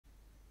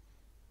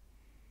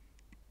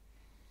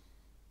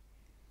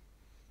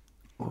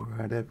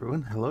Alright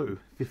everyone, hello.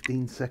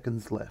 15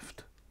 seconds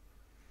left.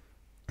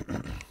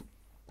 Do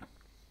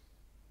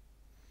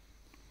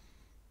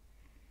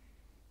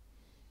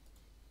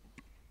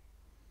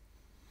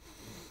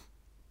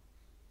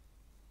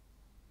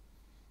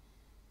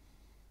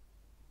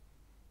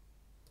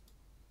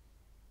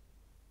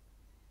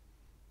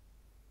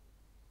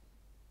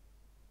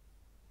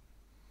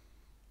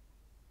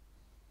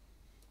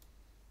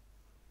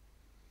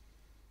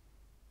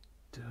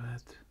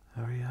it.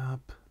 Hurry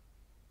up.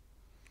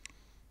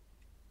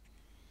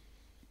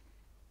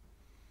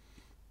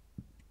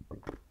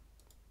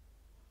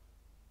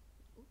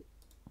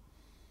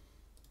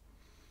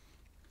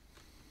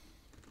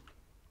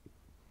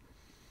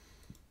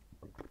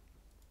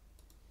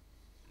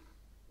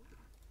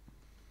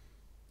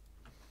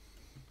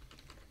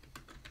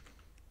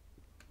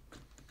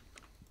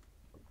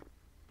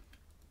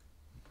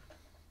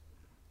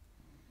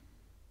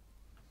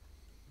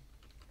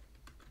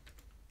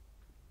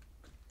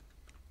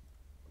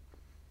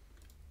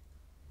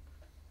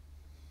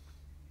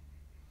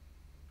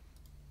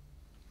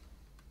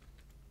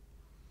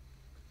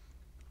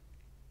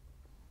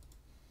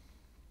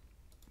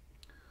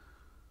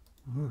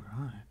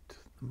 Alright,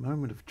 the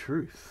moment of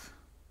truth.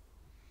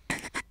 Go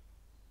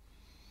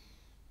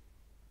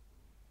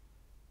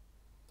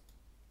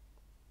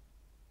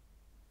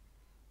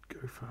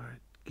for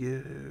it.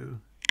 Go.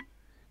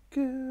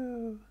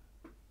 Go.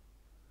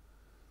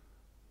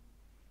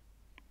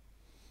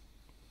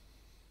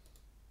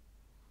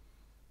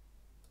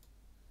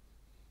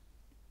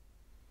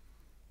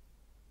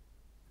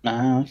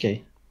 Ah,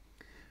 okay.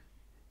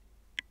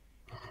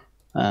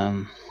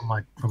 From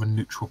a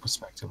neutral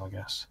perspective, I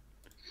guess.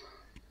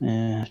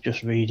 Yeah,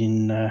 just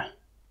reading a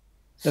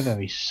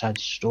very sad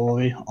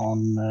story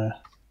on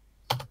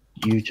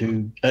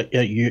YouTube,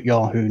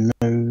 Yahoo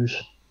News.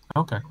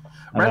 Okay.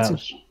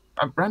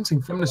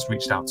 Ranting Feminist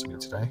reached out to me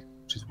today,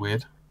 which is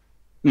weird.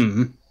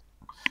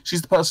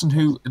 She's the person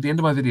who, at the end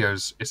of my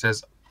videos, it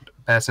says,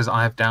 Bear says,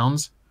 I have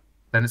downs.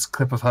 Then it's a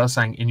clip of her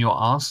saying, in your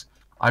ass.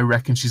 I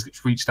reckon she's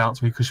reached out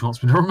to me because she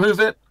wants me to remove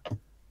it.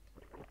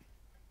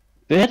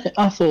 I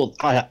thought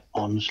that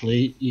was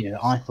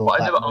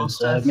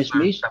Miss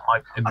Misa.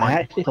 I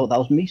actually thought that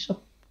was Misa.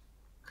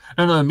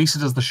 No, Misa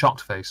does the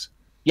shocked face.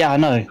 Yeah, I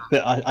know,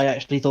 but I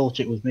actually thought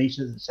it was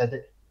Misa that said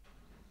it.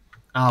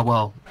 Ah,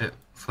 well,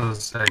 for the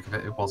sake of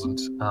it, it wasn't.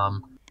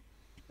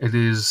 It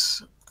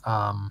is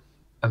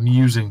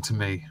amusing to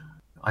me.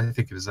 I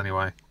think it is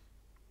anyway.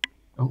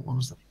 Oh, what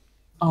was that?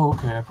 Oh,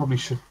 okay, I probably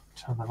should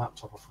turn my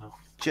laptop off now.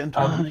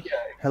 Gentlemen,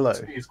 hello.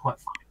 To me, it's quite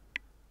funny.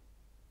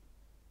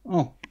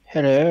 Oh,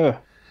 hello.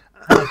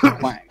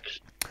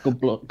 Quacks.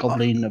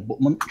 Goblin butt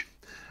munch.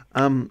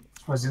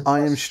 I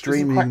am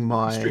streaming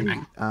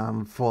my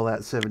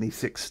Fallout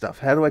 76 stuff.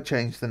 How do I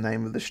change the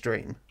name of the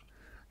stream?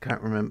 Can't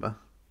remember.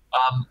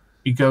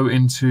 You go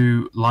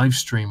into live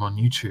stream on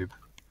YouTube.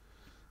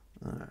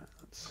 Alright,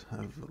 let's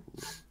have a look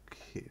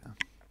here.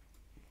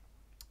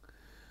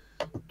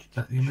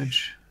 That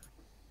image.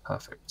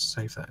 Perfect.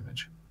 Save that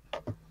image.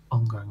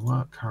 Ongoing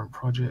work, current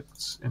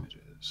projects, images.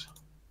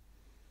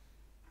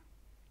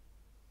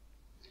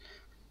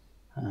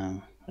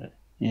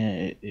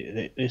 Yeah,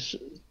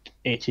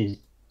 it is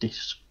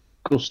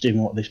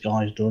disgusting what this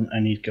guy's done,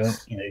 and he's going,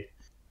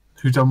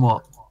 Who done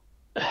what?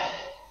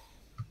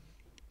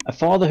 A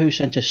father who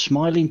sent a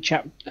smiling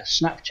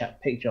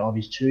Snapchat picture of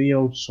his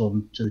 2-year-old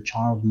son to the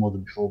child's mother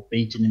before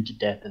beating him to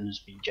death and has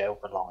been jailed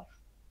for life.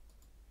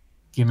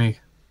 Gimme.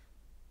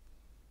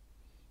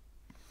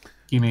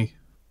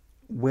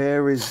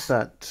 Where is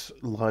that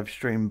live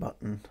stream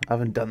button? I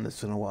haven't done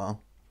this in a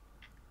while.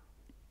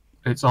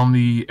 It's on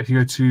if you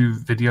go to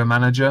Video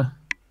Manager,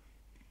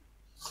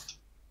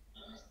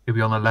 it'll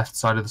be on the left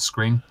side of the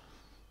screen.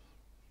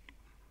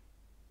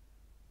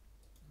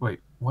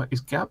 Wait, what?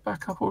 Is Gap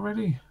back up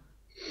already?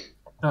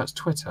 No, it's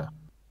Twitter.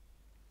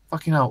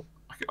 Fucking hell.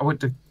 I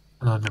went to...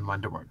 No, never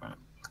mind, don't worry about it.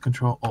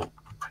 Control, Alt,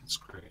 print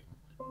screen.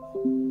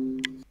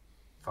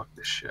 Fuck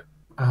this shit.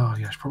 Oh,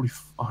 yeah,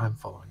 I am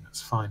following,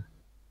 that's fine.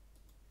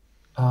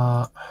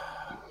 Blah,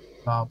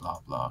 blah,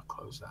 blah,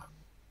 close that.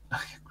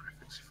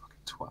 Graphics, you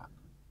fucking twat.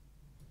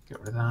 Get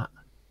rid of that.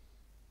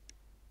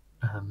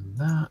 And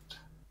that.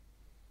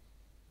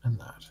 And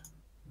that.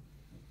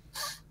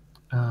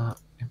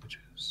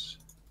 Images.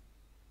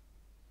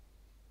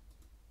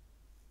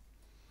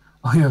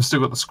 Oh yeah, I've still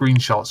got the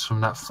screenshots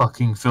from that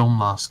fucking film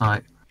last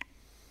night.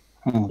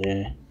 Oh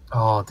dear.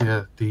 Oh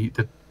dear,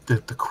 the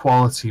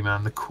quality,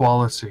 man, the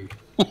quality.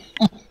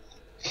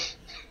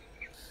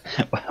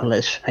 Well,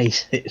 let's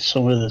face it,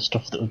 some of the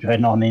stuff that was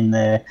going on in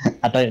there,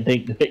 I don't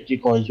think the picture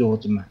quality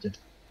would have mattered.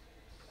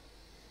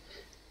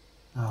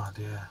 Oh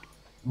dear.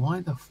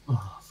 Why the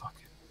oh fuck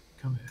it.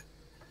 Come here.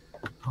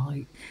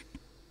 I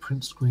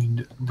print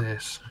screened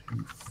this,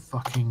 you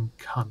fucking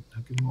cunt.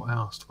 Don't give me what I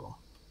asked for.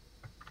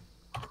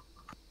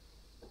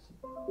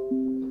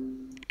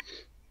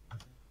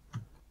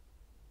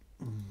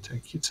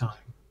 Take your time.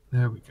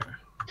 There we go.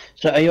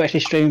 So are you actually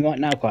streaming right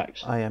now,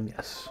 Quacks? I am,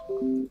 yes.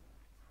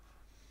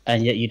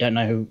 And yet you don't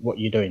know what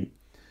you're doing?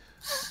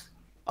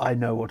 I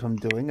know what I'm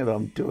doing, and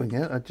I'm doing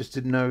it. I just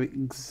didn't know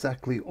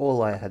exactly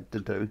all I had to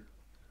do.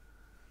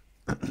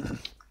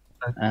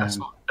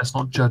 Let's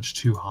not judge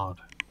too hard.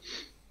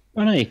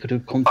 I know you could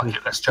have come Fuck it,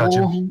 let's judge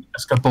him.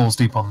 Let's go balls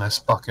deep on this.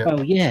 Fuck it.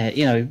 Well, yeah,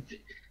 you know.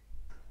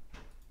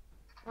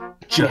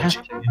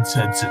 Judging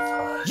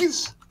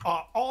intensifies.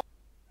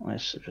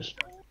 Let's just.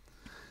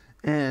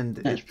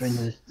 And Let's bring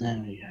this. There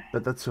we go.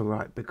 But that's all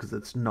right because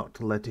it's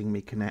not letting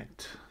me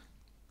connect.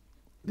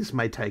 This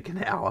may take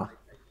an hour.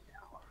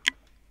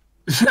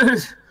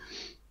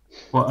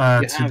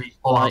 Well, you have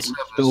like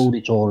installed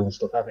it all and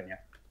stuff, haven't you?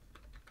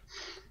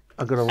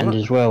 I got to And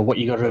as well, what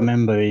you got to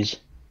remember is.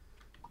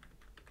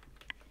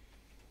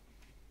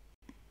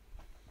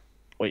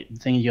 The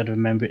thing you got to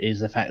remember is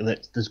the fact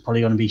that there's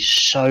probably going to be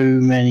so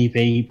many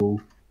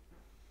people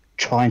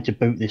trying to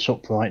boot this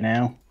up right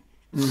now.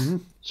 Mm-hmm.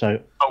 So,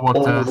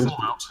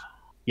 Fallout?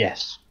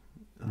 Yes.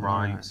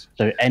 Right.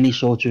 So any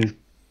sort of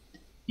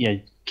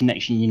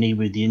connection you need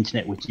with the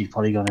internet, which is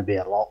probably going to be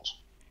a lot,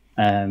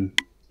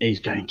 is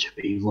going to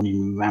be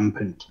running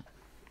rampant.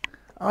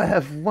 I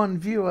have one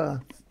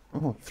viewer,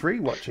 3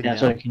 watching now.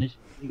 So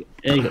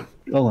you got,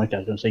 oh my God, I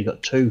was going to say you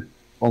got 2.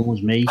 One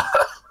was me,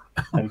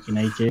 Okie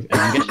Native,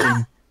 and I'm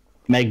guessing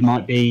Meg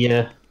might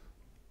be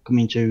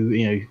coming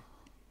to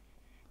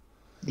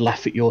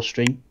laugh at your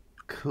stream.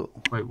 Cool.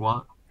 Wait,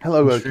 what?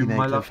 Hello, Okie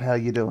Native. How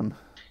you doing?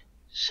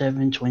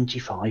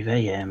 7:25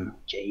 a.m.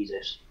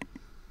 Jesus.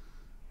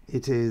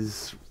 It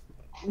is.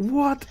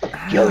 What?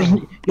 You're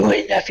in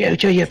the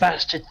future, you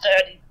bastard.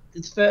 The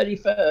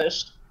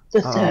 31st. The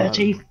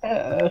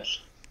 31st.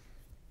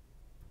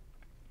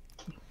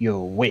 You're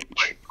a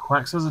witch.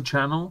 Quacks has a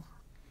channel?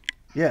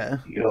 Yeah.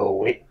 You're a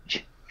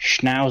witch.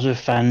 Schnauzer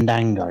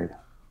Fandango.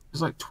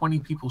 There's like 20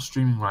 people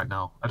streaming right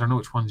now. I don't know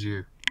which one's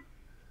you.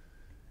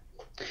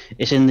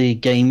 It's in the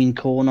gaming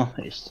corner.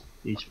 It's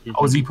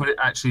has he put it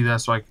actually there?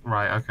 So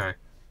right, okay.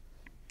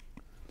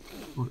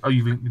 Oh,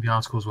 you've linked me the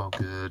article as well.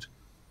 Good.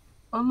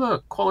 Oh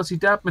look, quality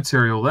dab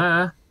material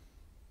there.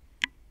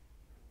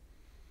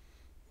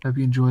 Hope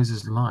he enjoys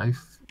his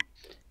life.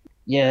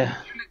 Yeah.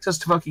 You linked us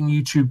to fucking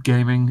YouTube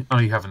gaming. Oh,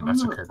 you haven't.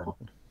 That's okay then.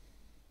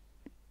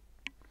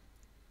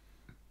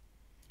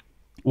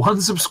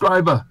 1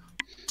 subscriber.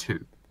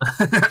 2.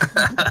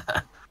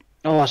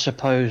 Oh, I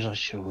suppose I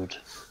should.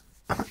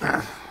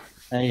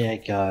 There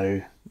you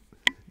go.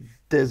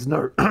 There's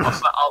no.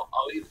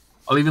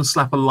 I'll even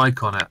slap a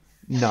like on it.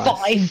 Nice.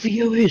 5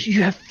 viewers.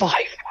 You have 5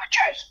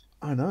 watchers.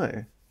 I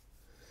know.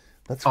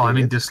 That's. Oh, weird. I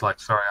mean dislike.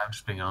 Sorry, I'm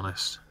just being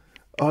honest.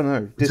 Oh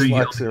no,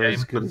 dislikes are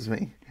as good as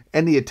me.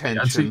 Any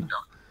attention.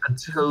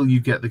 Until you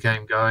get the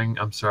game going,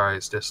 I'm sorry,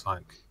 it's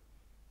dislike.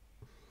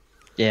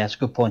 Yeah, it's a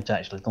good point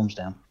actually. Thumbs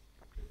down.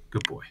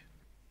 Good boy.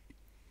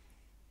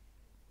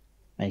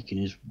 Making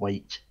his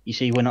wait. You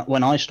see,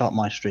 when I start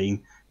my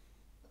stream,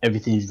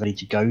 everything is ready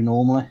to go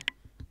normally.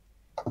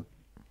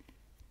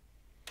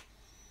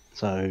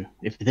 So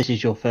if this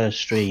is your first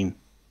stream,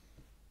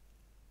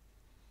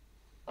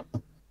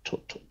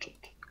 tut tut tut.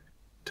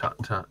 Tut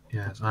tut.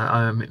 Yes,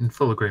 I am in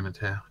full agreement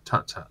here.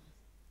 Tut tut.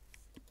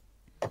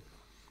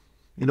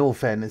 In all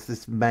fairness,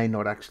 this may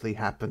not actually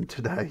happen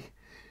today.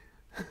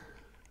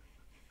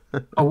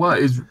 Oh, what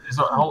is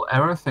that whole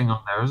error thing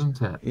on there,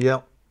 isn't it?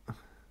 Yep.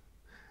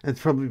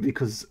 It's probably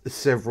because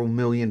several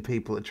million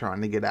people are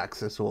trying to get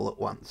access all at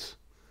once.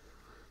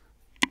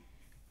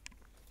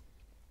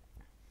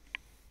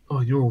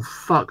 Oh, you're all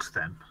fucked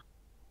then.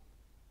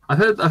 I've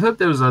heard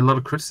there was a lot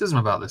of criticism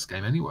about this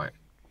game anyway.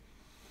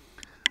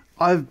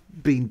 I've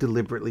been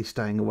deliberately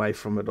staying away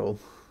from it all.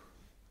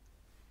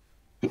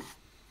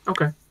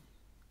 Okay.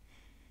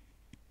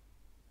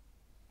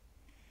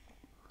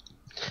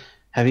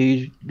 Have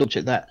you looked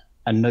at that?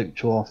 A note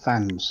to our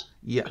fans.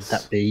 Yes. Could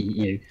that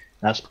be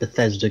that's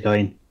Bethesda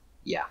going?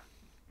 Yeah,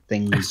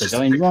 things It's are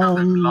going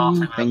wrong.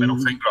 Laughing with a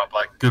middle finger up,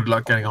 like good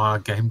luck getting on our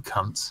game,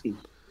 cunts.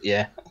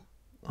 Yeah.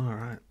 All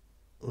right.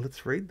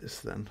 Let's read this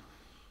then.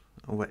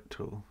 I'll wait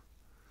till.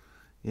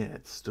 Yeah,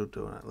 it's still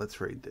doing it.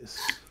 Let's read this.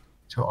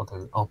 So what I'll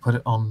do, I'll put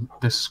it on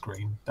this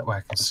screen, that way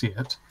I can see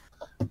it,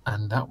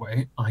 and that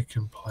way I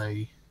can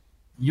play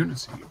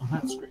Unity on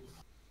that screen.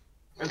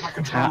 Where's my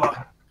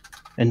controller?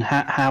 And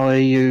how are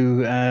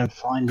you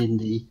finding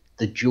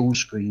the dual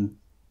screen?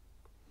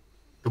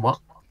 The what?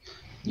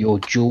 Your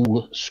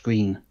dual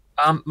screen.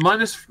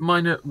 Minus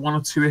minor 1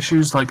 or 2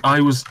 issues. Like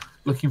I was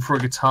looking for a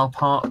guitar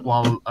part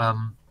while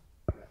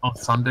on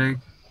Sunday,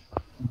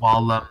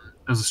 while there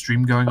was a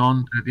stream going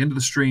on. At the end of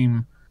the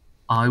stream,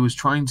 I was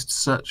trying to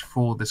search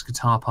for this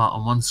guitar part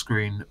on one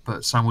screen,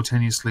 but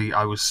simultaneously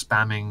I was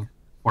spamming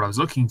what I was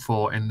looking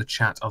for in the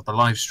chat of the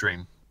live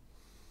stream.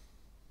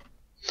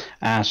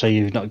 So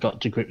you've not got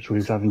to grips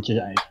with having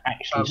to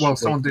actually. Well,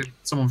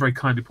 someone very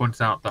kindly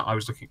pointed out that I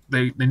was looking.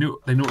 They knew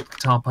what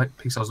guitar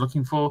piece I was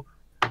looking for,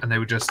 and they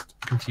were just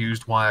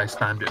confused why I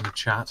spammed it in the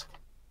chat.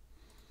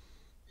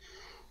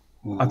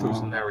 I thought it was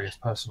hilarious,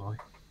 personally.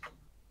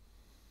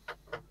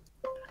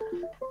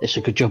 It's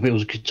a good job it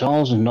was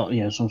guitars and not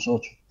some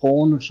sort of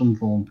porn of some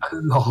form.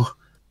 Lol.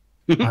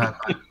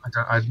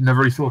 I'd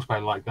never really thought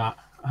about it like that.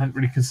 I hadn't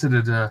really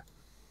considered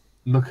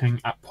looking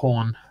at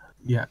porn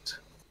yet.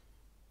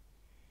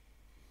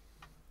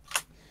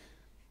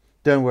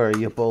 Don't worry,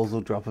 your balls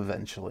will drop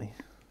eventually.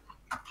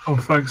 Oh,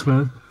 thanks,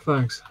 man.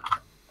 Thanks.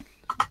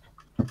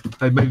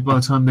 Hey, maybe by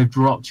the time they've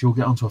dropped, you'll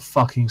get onto a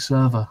fucking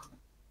server.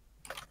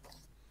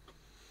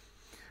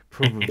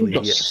 Probably, We've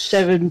got yes.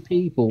 7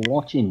 people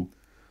watching.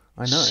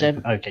 I know.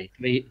 7. Okay,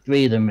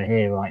 three of them are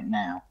here right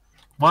now.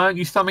 Why aren't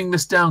you thumbing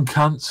this down,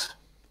 cunts?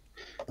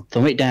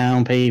 Thumb it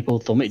down, people.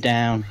 Thumb it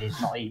down. He's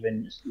not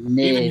even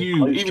near.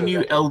 Even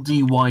you,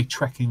 LDY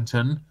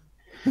Trekkington.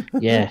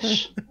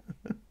 Yes.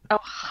 Oh,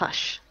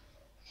 hush.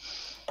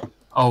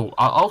 Oh,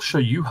 I'll show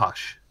you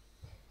hush.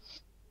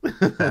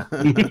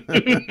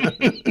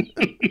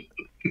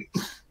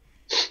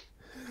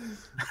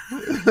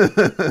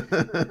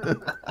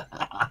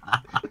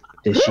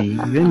 Does she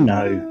even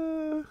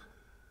know?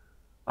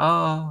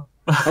 Oh.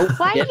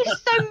 Why are you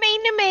so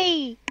mean to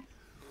me?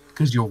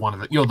 Because you're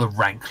you're the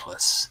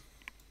rankless.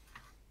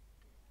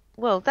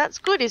 Well, that's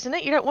good, isn't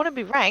it? You don't want to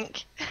be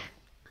rank.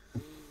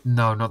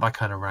 No, not that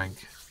kind of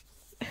rank.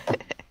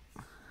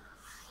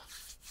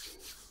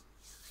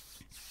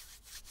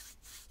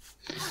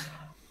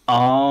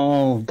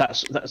 Oh,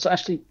 that's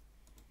actually.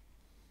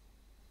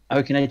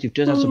 Okay, Native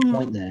does have some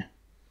point there.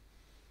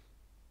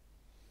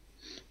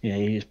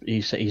 Yeah,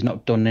 he's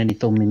not done any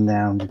thumbing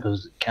down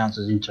because it counts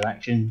as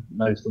interaction.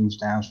 No thumbs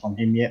downs from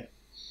him yet.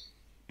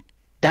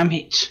 Damn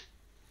it!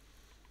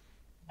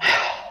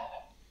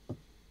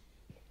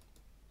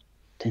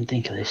 Didn't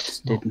think of this,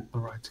 didn't. The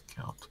right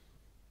account.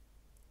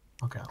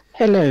 Okay.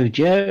 Hello,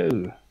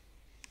 Joe.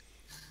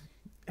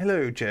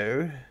 Hello,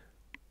 Joe.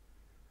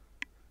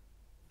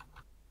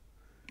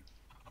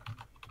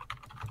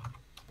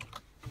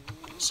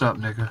 What's up,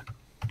 nigga?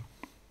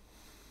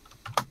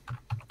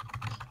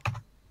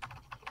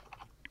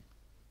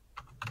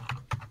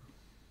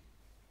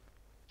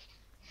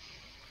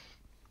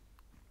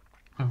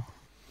 Oh.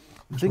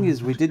 The thing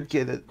is, we did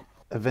get it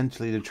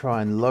eventually to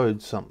try and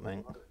load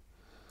something.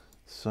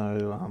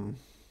 So,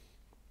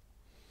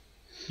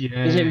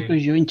 Yeah. Is it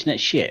because your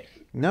internet's shit?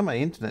 no, my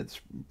internet's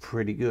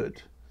pretty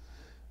good.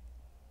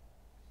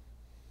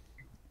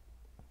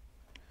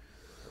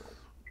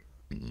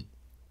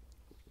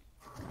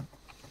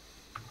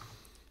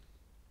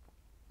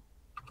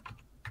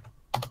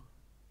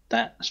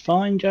 That's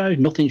fine, Joe.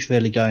 Nothing's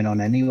really going on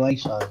anyway,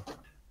 so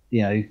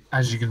you know.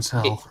 As you can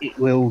tell. It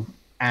will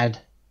add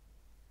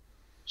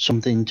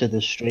something to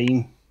the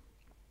stream,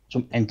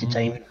 some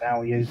entertainment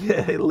value.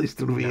 Yeah, at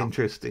least it'll be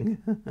interesting.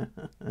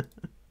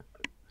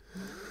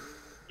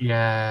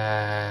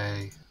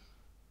 Yay.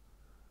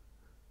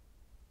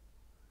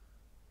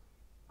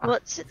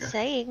 What's it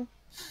saying?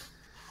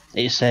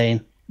 It's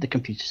saying the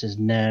computer says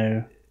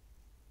no.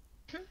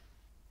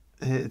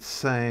 It's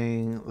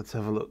saying, let's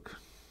have a look.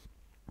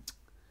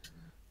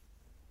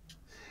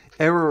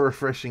 Error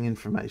refreshing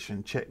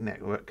information. Check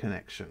network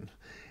connection.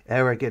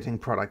 Error getting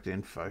product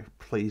info.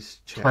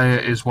 Please check. Player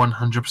is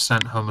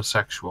 100%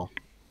 homosexual.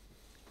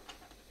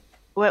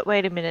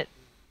 Wait a minute.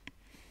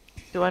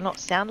 Do I not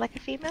sound like a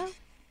female?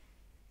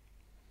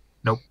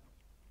 Nope.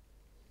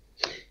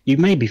 You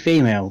may be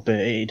female, but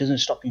it doesn't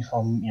stop you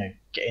from,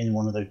 getting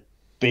one of those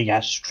big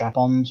ass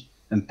strap-ons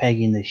and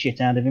pegging the shit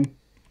out of him.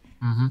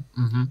 Mm-hmm.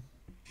 Mm-hmm.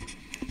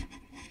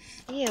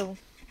 Ew.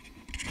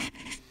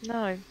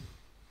 No.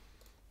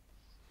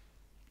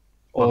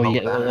 Or Well, you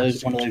get one of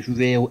those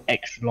real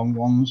extra long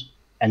ones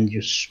and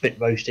just spit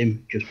roast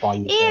him just by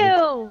yourself.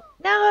 Ew!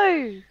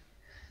 No!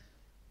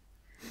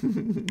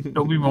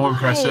 It'll be more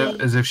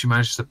impressive as if she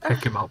manages to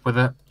pick him up with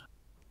it.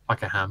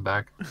 Like a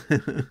handbag.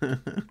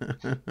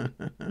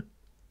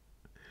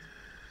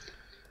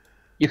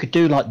 You could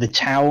do like the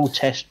towel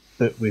test,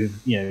 but with,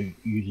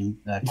 using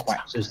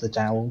quacks as the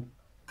towel.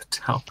 The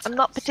towel. I'm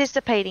not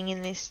participating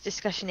in this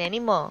discussion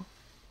anymore.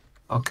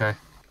 Okay.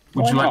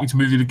 Would Why you like not? me to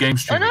move you to game Oh,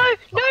 stream? no!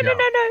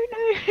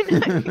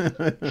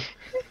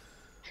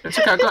 It's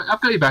okay,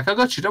 I've got you back. I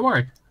got you, don't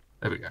worry.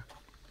 There we go.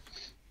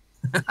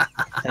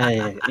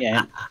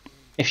 Yeah.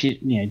 If she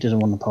doesn't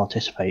want to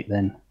participate,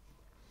 then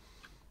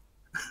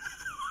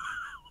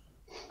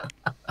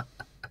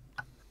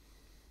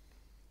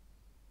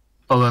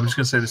Although I'm just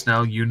going to say this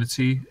now,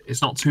 Unity,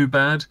 it's not too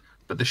bad,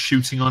 but the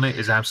shooting on it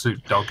is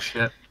absolute dog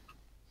shit.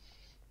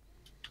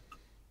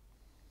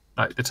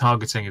 Like, the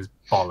targeting is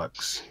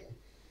bollocks.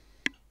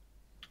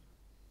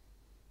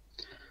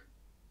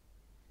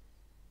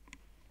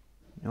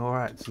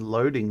 Alright, it's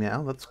loading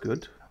now. That's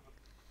good.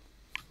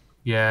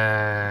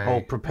 Yeah.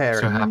 Oh,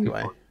 preparing So happy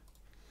anyway.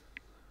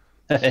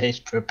 for it's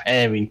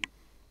preparing.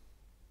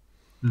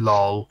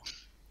 Lol.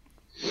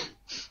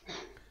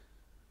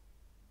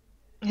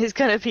 He's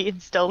gonna be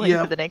installing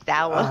Yep. for the next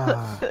hour.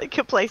 Like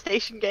a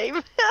PlayStation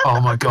game. Oh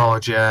my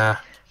god, yeah.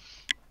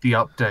 The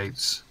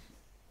updates.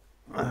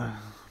 It's a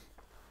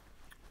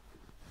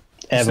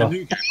Ever.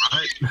 new game,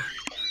 right?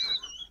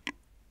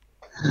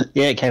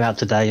 Yeah, it came out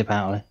today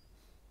apparently.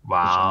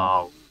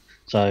 Wow.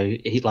 So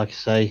like I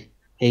say,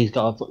 he's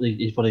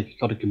probably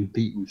got to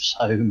compete with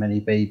so many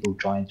people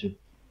trying to,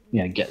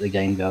 get the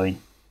game going.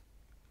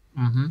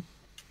 Mm-hmm.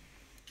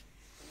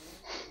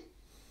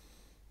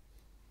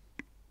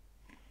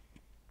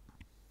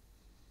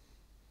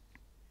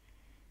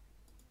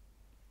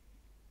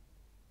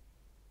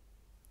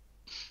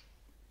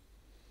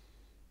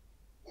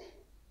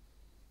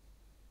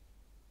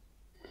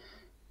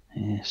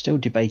 Yeah, still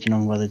debating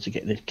on whether to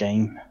get this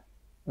game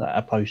that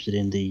I posted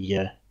in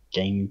the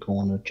Gaming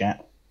Corner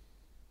chat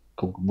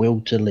called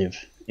Will to Live.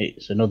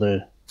 It's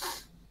another,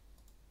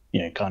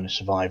 kind of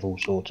survival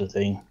sort of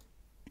thing,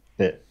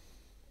 but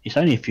it's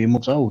only a few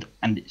months old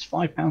and it's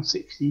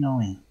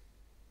 £5.69,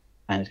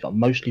 and it's got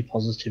mostly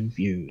positive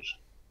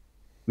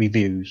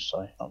reviews.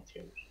 Sorry, not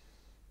views.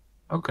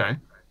 Okay.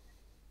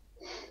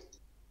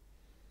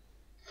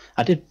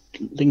 I did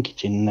link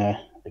it in the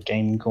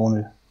Gaming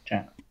Corner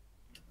chat.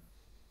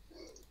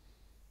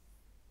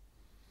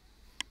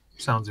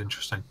 Sounds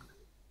interesting.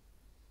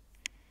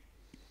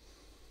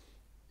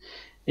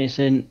 It's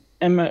an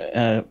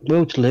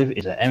Will to Live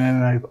is an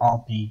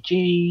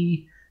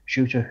MMORPG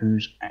shooter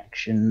whose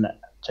action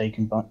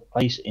taken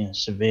place in a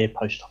severe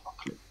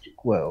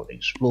post-apocalyptic world.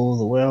 Explore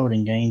the world,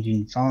 engage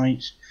in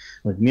fights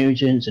with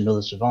mutants and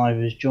other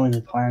survivors. Join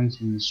the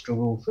clans in the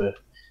struggle for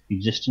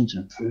existence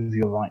and prove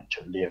your right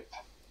to live.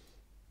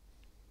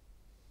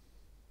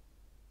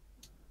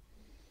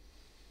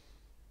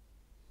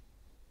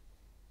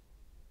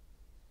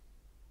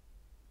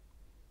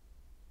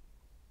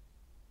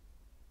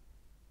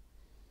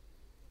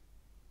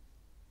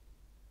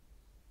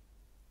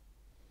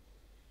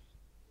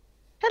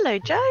 Hello,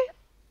 Joe.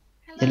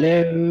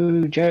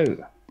 Hello,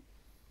 Joe.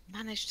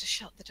 Managed to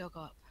shut the dog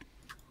up.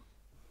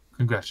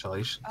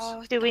 Congratulations.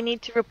 Oh, Do we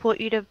need to report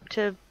you to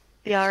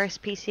the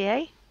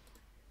RSPCA?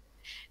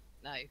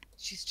 no.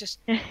 She's just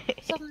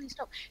suddenly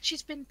stopped.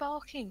 She's been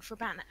barking for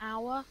about an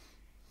hour,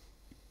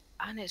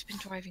 and it's been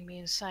driving me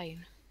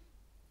insane.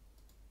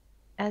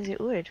 As it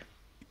would.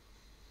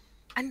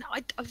 And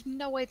I've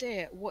no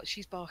idea what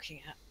she's barking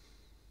at.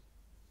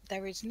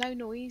 There is no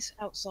noise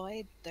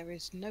outside. There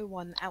is no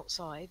one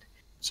outside.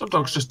 Some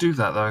dogs just do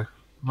that, though.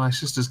 My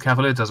sister's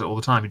Cavalier does it all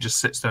the time. He just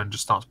sits there and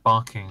just starts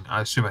barking.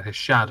 I assume at his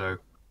shadow.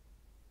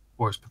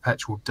 Or his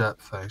perpetual derp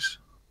face.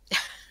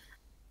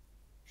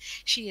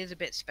 She is a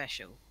bit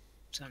special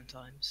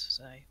sometimes,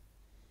 so...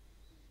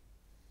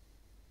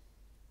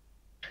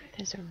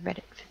 There's a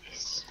Reddit for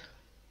this.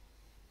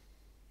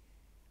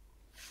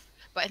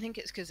 But I think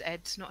it's because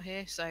Ed's not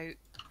here, so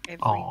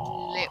every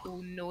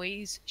little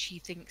noise she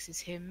thinks is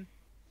him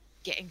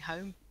getting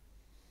home.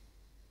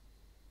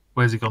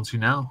 Where's he gone to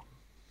now?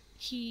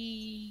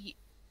 He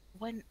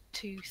went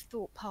to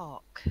Thorpe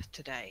Park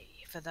today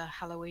for the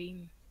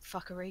Halloween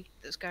fuckery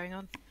that's going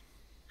on.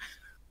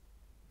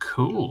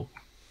 Cool.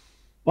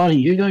 Why don't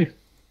you go?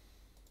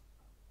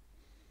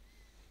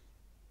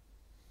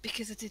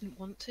 Because I didn't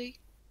want to.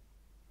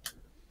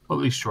 Well,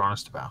 at least you're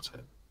honest about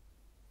it.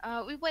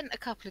 We went a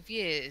couple of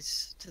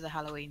years to the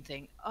Halloween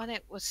thing, and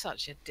it was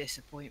such a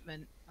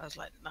disappointment. I was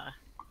like, nah,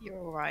 you're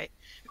alright.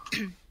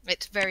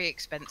 It's very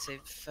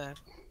expensive for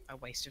a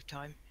waste of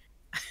time.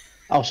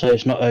 Oh, so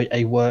it's not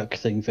a work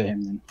thing for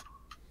him then?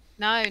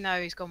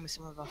 No, he's gone with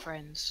some of our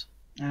friends.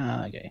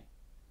 Ah, okay.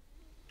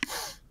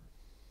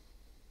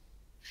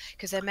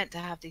 Because they're meant to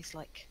have these,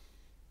 like,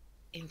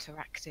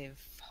 interactive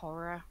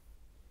horror,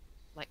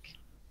 like...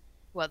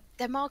 Well,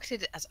 they're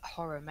marketed as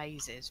horror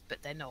mazes,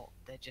 but they're not.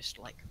 They're just,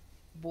 like,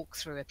 walk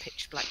through a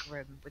pitch-black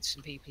room with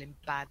some people in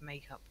bad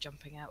makeup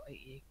jumping out at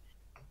you.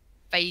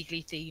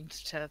 Vaguely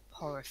themed to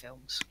horror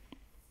films.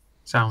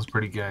 Sounds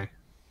pretty gay.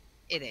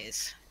 It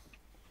is.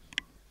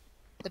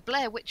 The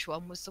Blair Witch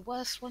one was the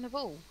worst one of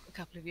all a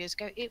couple of years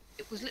ago. It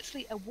was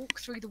literally a walk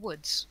through the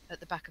woods at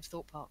the back of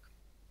Thorpe Park.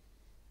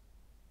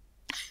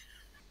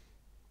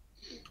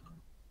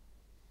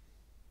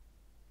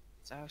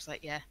 So I was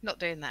like, yeah, not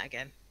doing that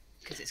again.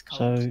 Because it's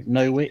cold. So,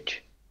 no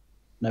witch?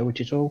 No witch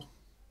at all?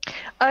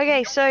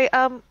 Okay,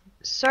 so,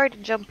 sorry to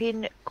jump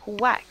in,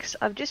 Quacks.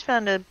 I've just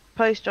found a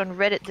post on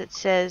Reddit that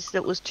says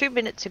that was 2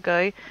 minutes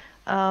ago.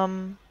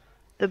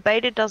 The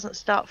beta doesn't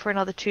start for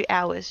another 2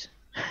 hours.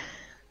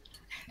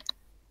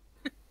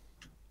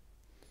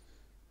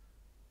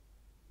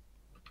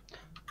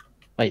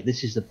 Wait,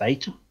 this is the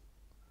beta?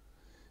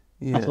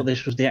 Yeah. I thought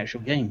this was the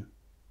actual game.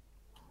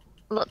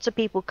 Lots of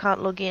people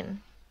can't log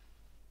in.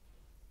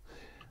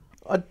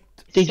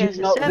 Did Says you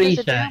the not servers are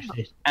research down.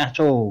 this at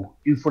all?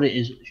 You thought it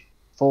is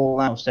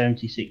Fallout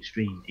 76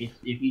 stream. If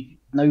you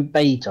no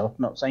beta,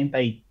 not saying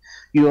beta,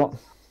 you got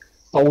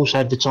false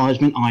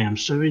advertisement. I am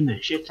suing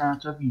the shit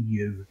out of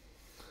you.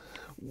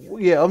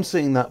 Yeah, I'm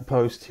seeing that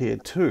post here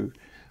too.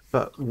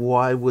 But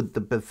why would the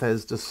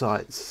Bethesda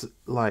sites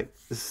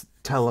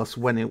tell us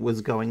when it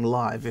was going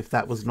live if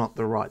that was not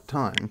the right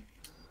time?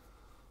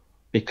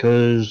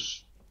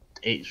 Because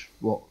it's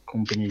what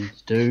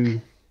companies do.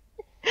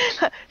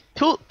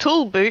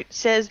 Toolboot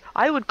says,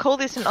 I would call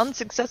this an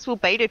unsuccessful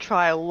beta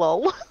trial,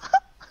 lol.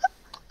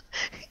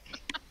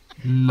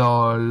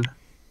 Lol.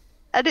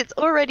 And it's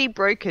already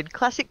broken.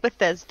 Classic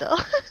Bethesda.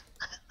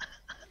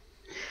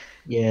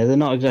 Yeah, they're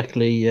not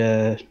exactly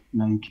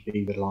known to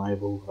be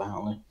reliable,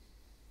 apparently.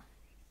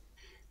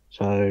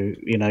 So,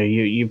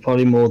 you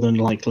probably more than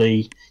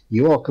likely...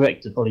 You are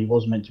correct, it probably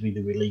was meant to be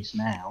the release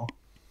now.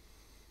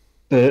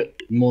 But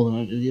more than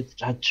likely, you've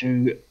had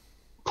to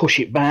push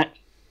it back.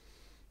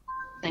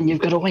 And you've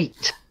got to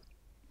wait.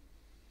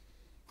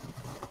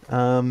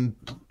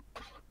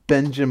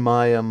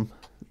 Benjamin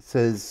It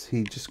says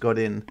he just got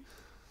in.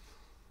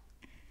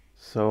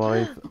 So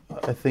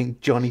I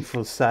think Johnny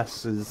for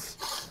Sass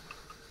is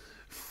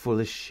full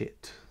of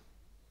shit.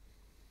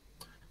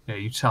 Yeah,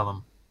 you tell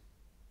them.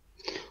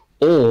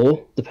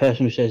 Or the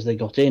person who says they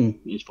got in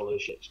is full of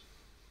shit.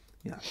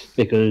 Yeah.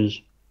 Because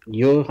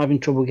you're having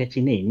trouble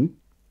getting in.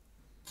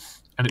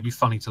 And it'd be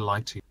funny to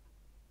lie to you.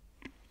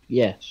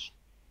 Yes.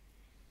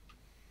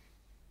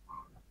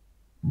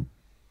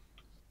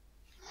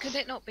 Could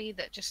it not be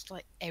that just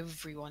like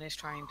everyone is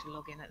trying to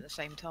log in at the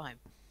same time?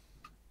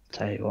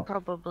 Tell you what.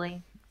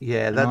 Probably.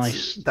 Yeah,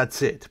 Nice.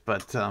 that's it.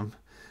 But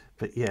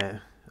yeah.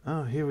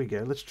 Oh, here we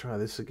go. Let's try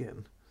this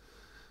again.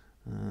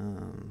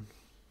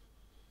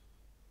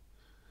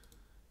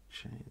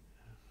 Change.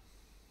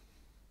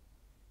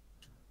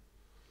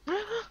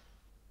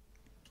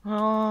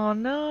 Oh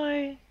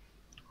no.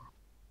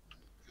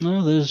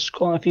 No, there's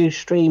quite a few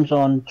streams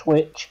on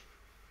Twitch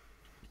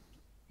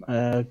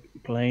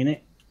playing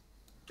it.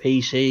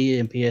 PC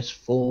and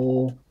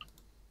PS4.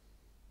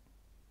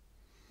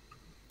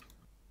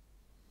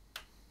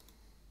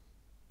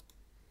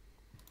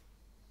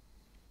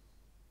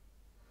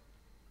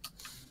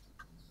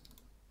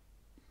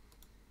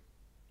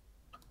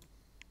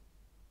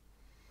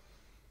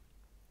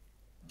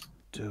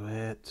 Do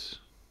it.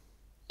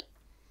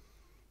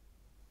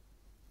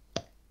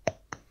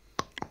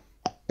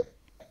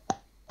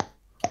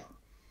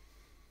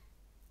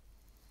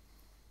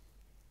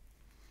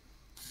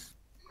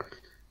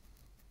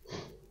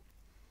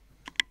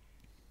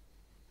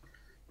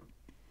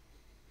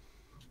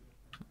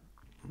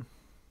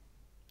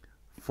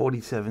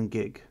 $47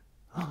 gig.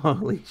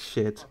 Holy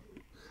shit.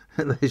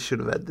 They should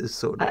have had this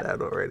sorted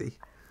out already.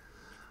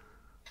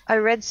 I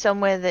read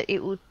somewhere that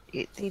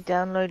the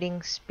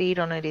downloading speed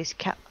on it is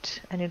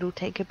capped and it'll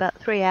take about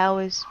 3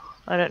 hours.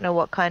 I don't know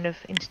what kind of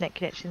internet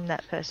connection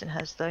that person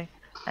has though.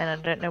 And I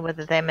don't know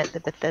whether they meant the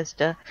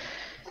Bethesda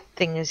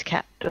thing is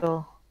capped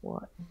or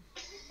what.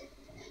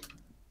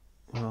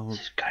 Well,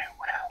 This is going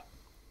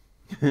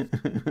well.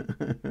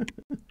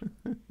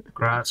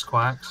 Grats,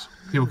 quacks.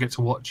 People get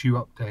to watch you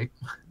update.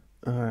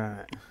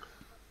 alright.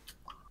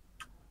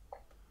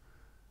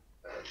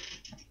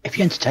 If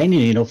you're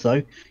entertaining enough,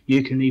 though,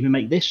 you can even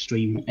make this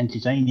stream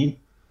entertaining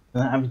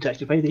without having to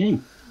actually play the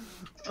game.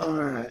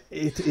 Alright.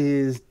 It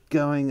is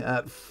going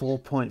at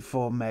 4.4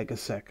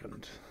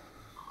 megasecond.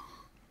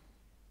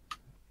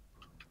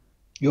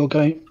 You're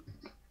going...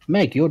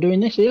 Meg, you're doing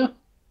this here?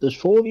 There's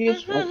 4 of you?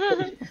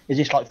 Is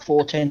this like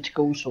 4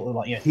 tentacles? Sort of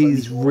like, yeah,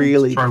 He's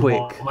really Sorry,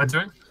 quick. what am I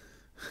doing?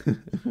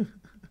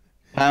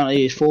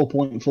 Apparently it's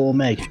 4.4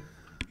 meg.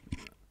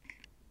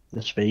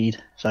 The speed.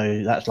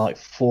 So that's like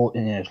 4,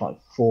 it's like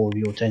 4 of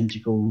your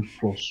tentacles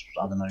plus,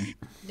 I don't know.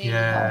 Nearly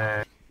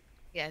Yeah,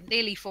 Yeah,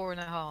 nearly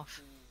 4.5.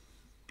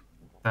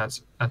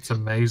 that's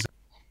amazing.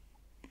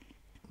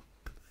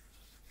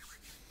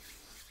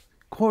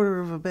 Quarter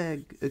of a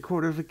bag, a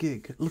quarter of a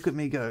gig. Look at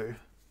me go.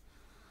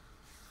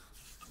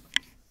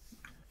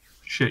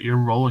 Shit, you're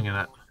rolling in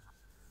it.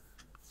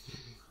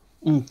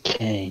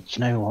 Okay, do you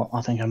know what?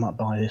 I think I might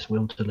buy this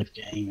Will to Live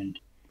game and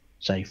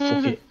say,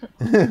 fuck it.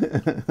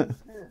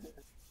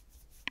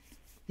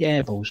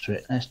 Yeah, balls to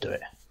it. Let's do it.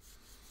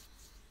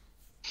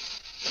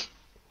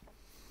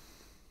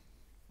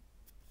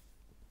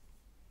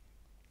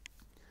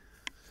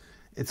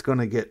 It's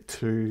gonna get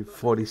to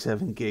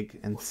 47 gig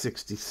and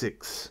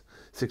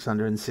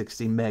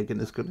 660 meg, and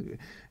it's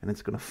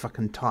gonna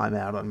fucking time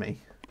out on me.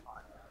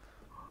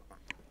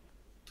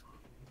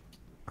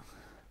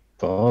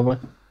 Probably.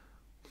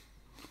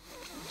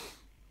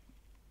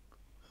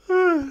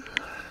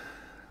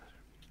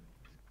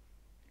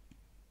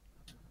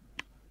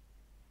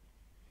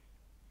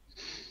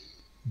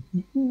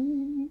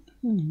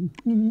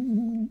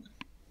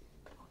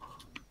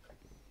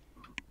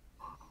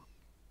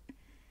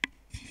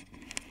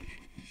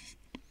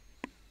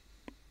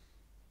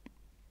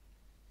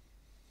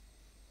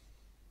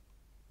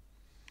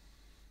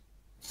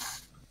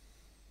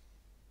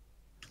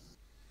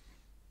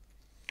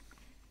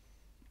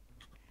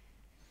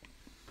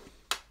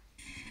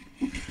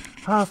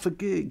 Half a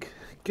gig.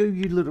 Go,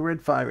 you little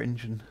red fire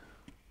engine.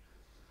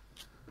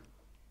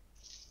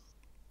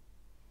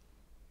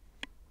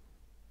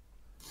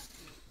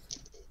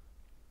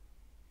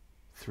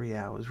 Three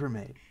hours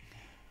remain.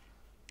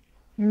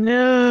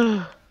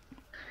 No.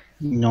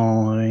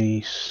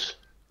 Nice.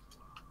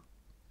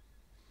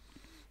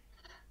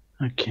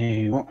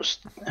 Okay,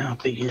 how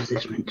big is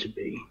this meant to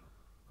be?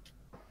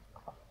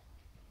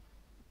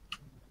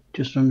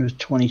 Just under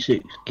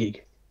 26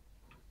 gig.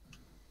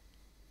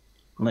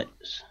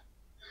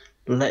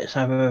 Let's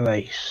have a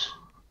race.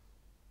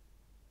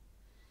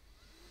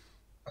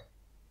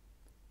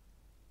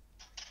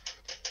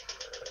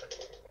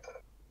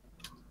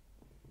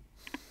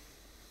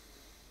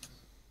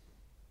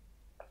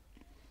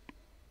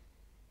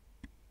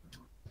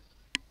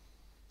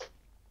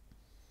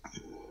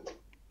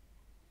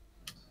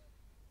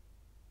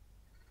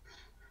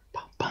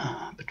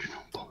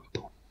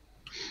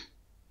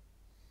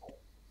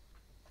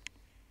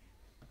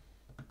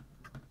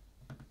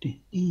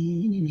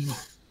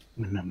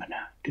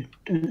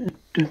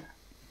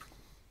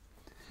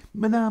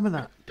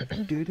 Mana.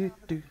 Do, do,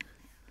 do.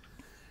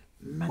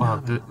 Wow,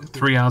 the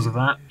 3 hours of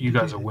that, you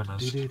guys are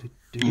winners.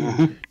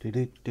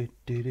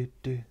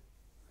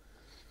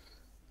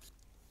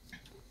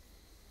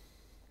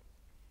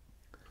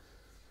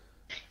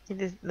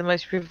 It is the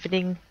most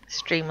riveting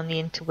stream on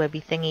the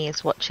interwebby thingy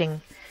is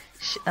watching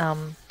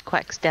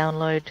Quack's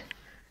download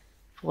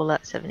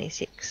Fallout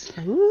 76.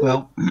 Ooh,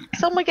 Well,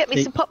 someone get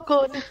me some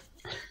popcorn.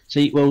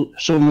 well,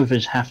 some of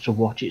us have to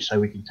watch it so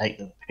we can take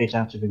the piss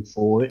out of him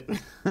for it,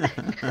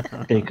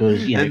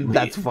 because And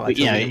that's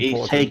vitally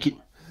important.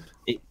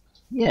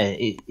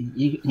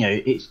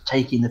 It's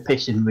taking the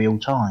piss in real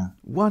time.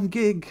 1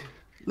 gig.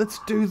 Let's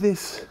do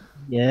this.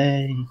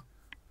 Yay!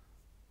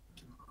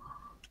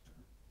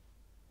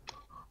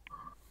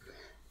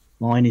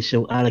 Mine is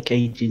still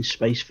allocating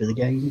space for the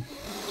game.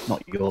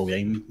 Not your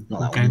game. Not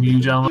that Can one. you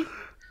download?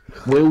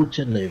 Will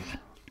to Live.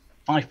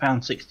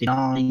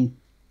 £5.69.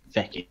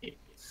 Feck it.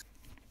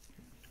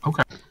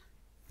 Okay.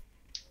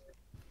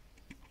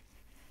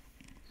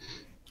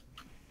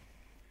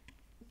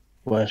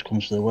 Worst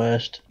comes to the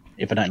worst.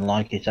 If I don't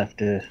like it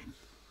after,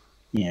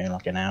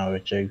 like an hour or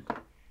two,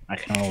 I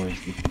can always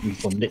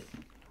refund it.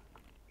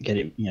 Get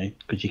it,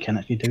 because you can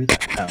actually do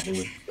that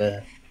apparently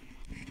with.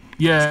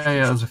 Yeah,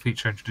 there's a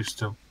feature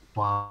introduced a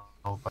while,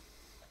 but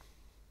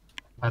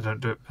I don't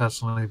do it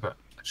personally, but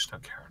I just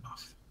don't care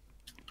enough.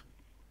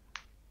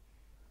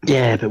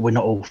 Yeah, but we're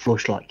not all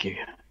flush like you.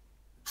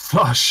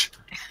 Flush!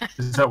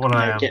 Is that what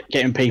I am?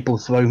 Getting people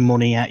throwing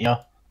money at you.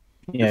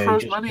 Who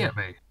throws money at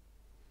me?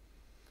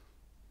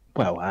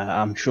 Well,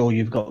 I'm sure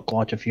you've got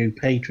quite a few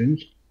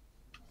patrons.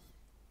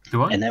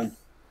 Do I? And then,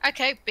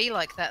 Okay, be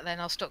like that then.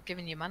 I'll stop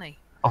giving you money.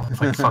 Oh,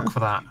 thank fuck for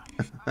that.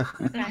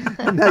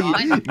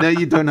 Now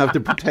you don't have to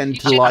pretend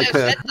You to shouldn't like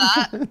have her. said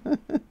that.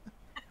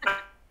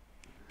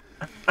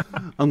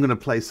 I'm gonna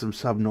play some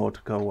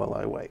Subnautica while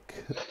I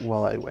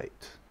wait.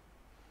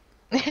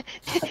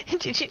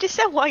 Did you just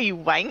say why you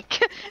wank?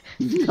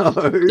 No.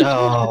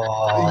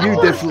 oh, You That's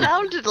what it definitely.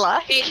 sounded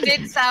like. It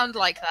did sound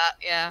like that,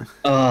 yeah.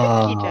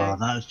 oh,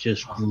 that's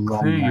just Clear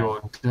wrong. mate.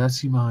 your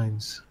dirty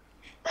minds.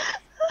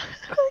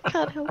 I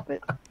can't help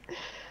it.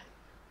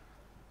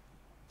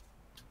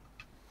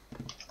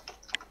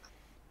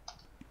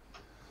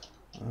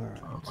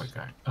 Alright. Oh,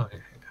 okay. Oh, yeah.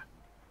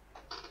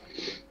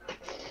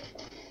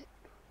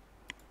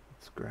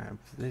 Let's grab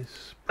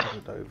this, put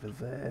it over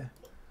there.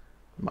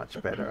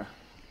 Much better.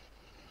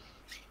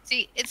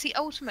 See, it's the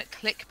ultimate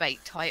clickbait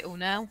title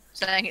now,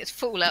 saying it's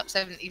Fallout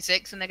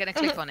 76 and they're going to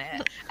click on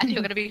it, and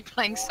you're going to be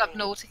playing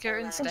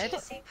Subnautica instead.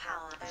 Emergency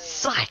power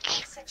Psych.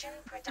 oxygen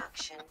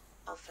production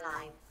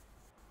offline.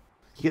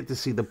 You get to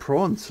see the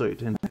prawn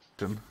suit in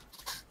action.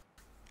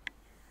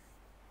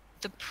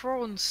 The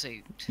prawn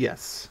suit.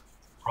 Yes.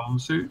 Prom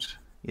suit?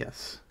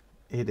 Yes.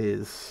 It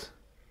is.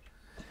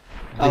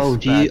 Oh,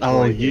 this do you? bad Oh,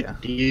 boy do here.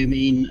 you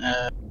mean?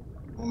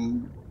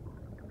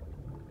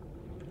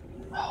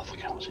 I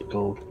forget what's it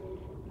called.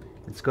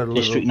 It's got a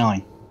District little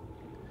 9.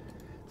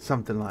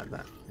 something like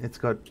that. It's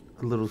got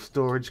a little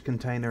storage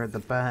container at the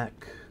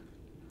back.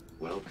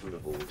 Welcome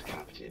aboard,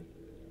 Captain.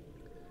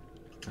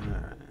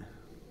 Alright.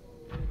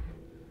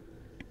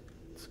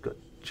 It's got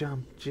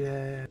jump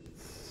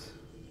jets.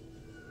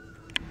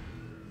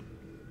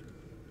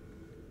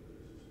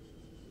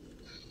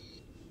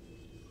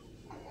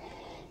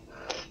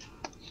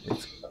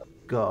 It's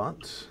got,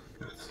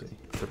 let's see,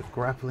 got a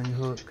grappling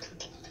hook,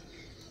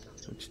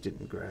 which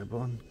didn't grab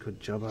on. Good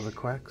job, other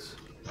quacks.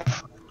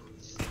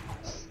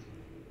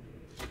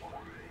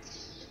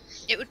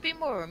 It would be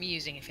more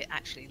amusing if it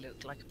actually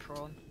looked like a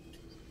prawn.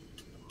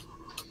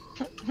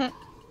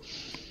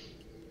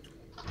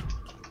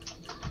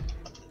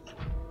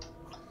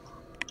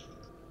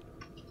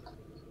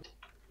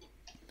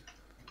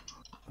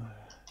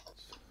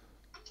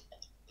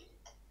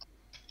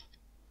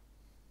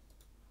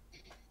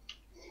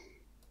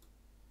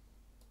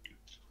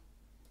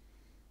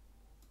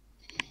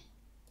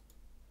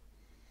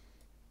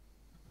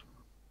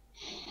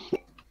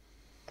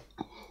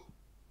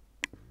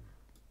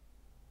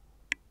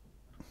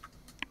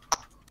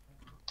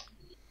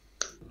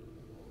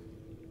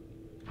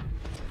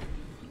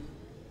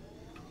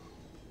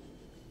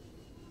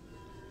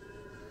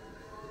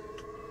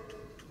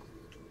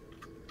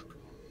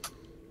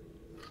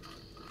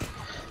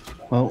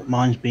 Well,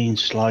 mine's being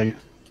slow.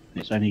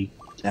 It's only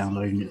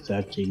downloading at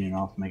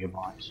 13.5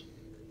 megabytes.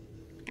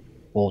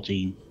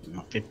 14,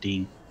 not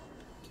 15.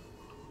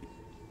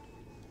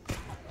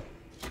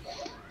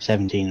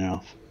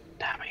 17.5.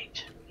 Damn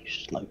it, you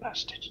slow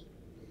bastard.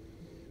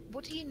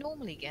 What do you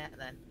normally get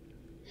then?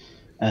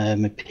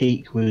 My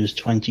peak was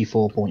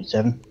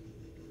 24.7.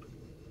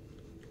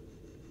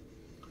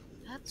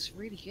 That's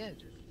really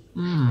good.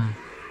 Hmm.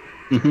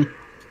 Mm-hmm.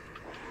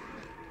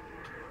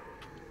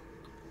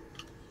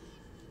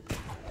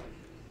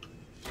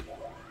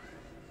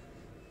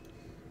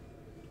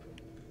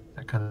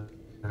 That kind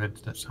of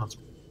internet sounds.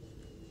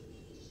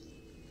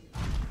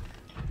 Where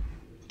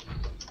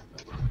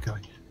are we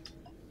going?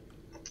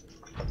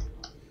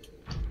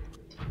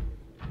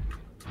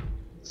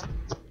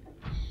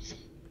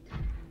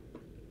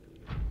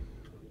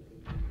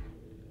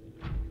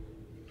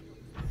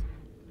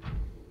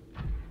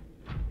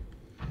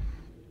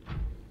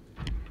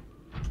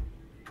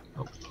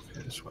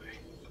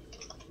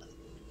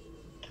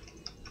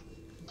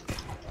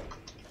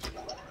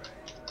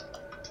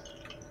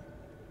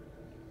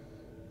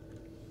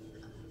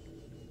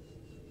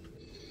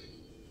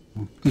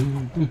 Are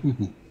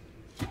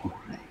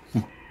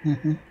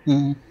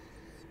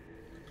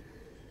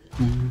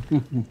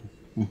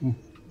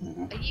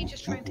you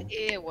just trying to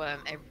earworm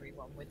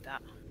everyone with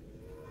that?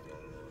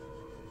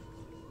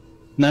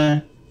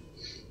 No,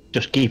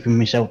 just keeping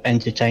myself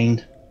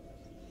entertained.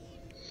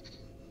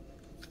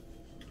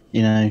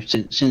 You know,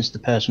 since the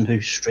person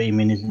who's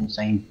streaming isn't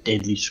saying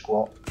deadly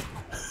squat,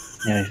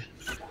 you know.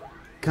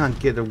 Can't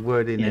get a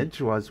word in Yeah.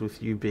 edgewise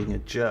with you being a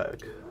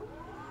jerk.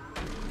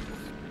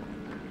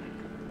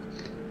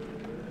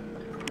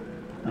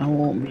 I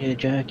won't be a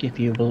jerk if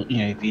you will,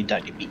 if you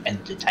don't be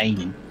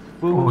entertaining.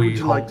 Well, what Or would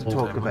you like to hold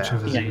talk him, about?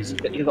 whichever's Yeah, easier.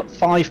 you've got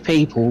 5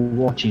 people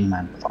watching,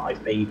 man.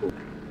 5 people.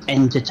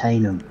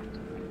 Entertain them.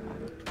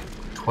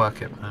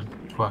 Twerk it, man.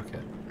 Twerk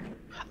it.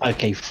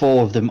 Okay,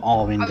 4 of them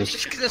are in I was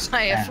this. just gonna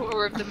say, Yeah.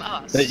 4 of them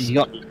us. But you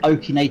got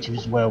Okie Native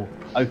as well.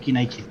 Okie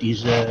Native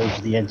deserves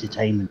the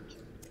entertainment.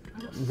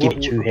 Give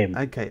it to him.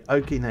 Okay,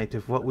 Okie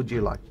Native, what would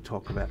you like to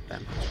talk about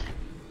then?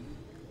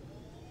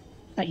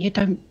 No, you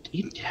don't.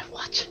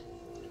 What?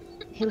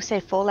 He'll say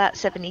Fallout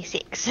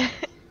 76.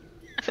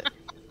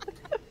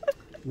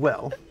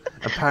 Well,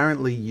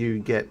 apparently you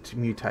get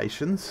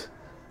mutations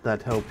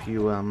that help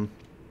you You're a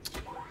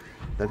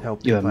play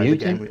the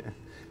mutant? game.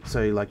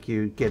 So like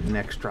you get an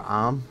extra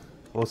arm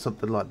or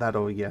something like that,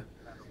 or you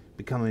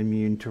become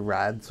immune to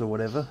rads or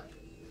whatever.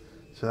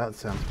 So that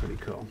sounds pretty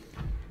cool.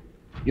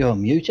 You're a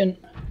mutant?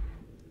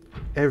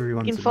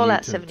 Everyone's In a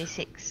Fallout mutant.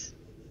 76.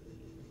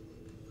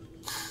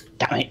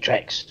 Damn it,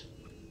 Trex.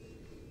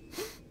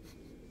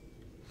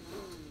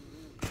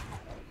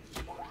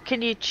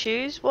 Can you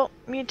choose what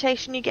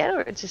mutation you get,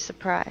 or it's a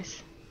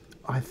surprise?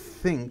 I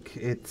think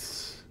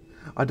it's.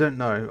 I don't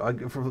know.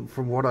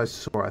 From what I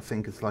saw, I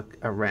think it's like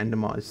a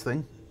randomized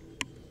thing.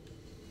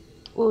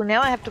 Well,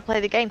 now I have to play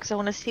the game because I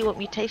want to see what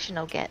mutation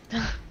I'll get.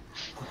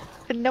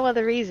 For no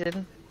other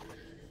reason.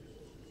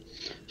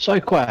 So,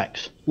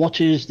 Quacks,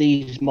 what is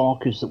these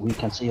markers that we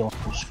can see on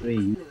the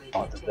screen?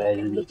 Like the red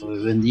and the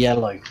blue and the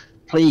yellow.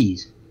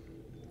 Please,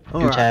 do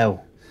Alright.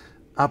 tell.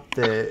 Up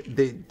there,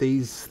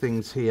 these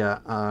things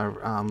here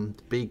are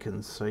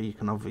beacons, so you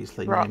can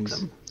obviously name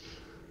Rocks.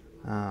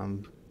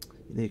 them.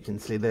 You can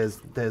see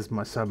there's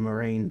my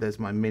submarine, there's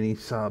my mini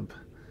sub,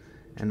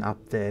 and up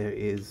there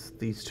is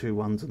these 2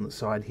 ones on the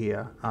side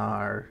here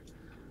are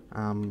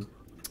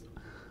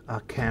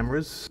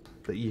cameras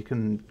that you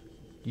can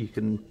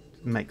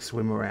make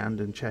swim around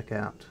and check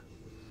out.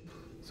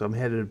 So I'm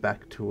headed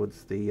back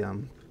towards the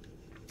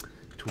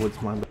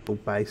towards my little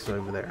base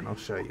over there, and I'll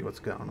show you what's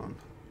going on.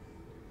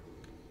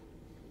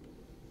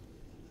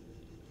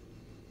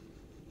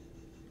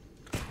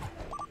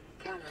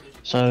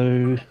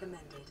 So,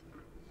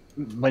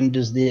 when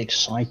does the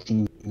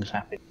exciting things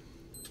happen?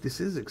 This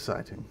is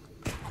exciting.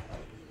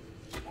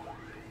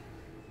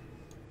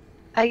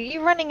 Are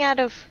you running out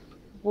of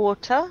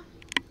water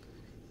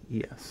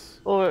Yes.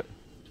 or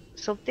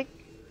something?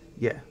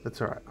 Yeah,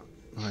 that's alright.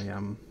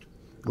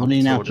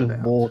 Running out sorted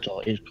of water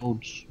is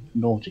called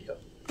Nautica.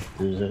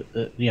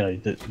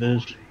 There's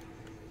there's.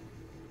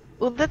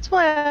 Well, that's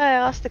why I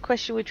asked the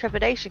question with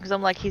trepidation, because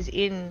I'm like, he's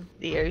in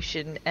the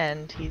ocean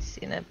and he's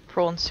in a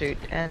prawn suit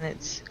and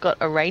it's got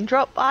a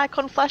raindrop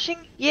icon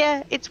flashing.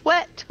 Yeah, it's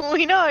wet.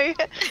 We know.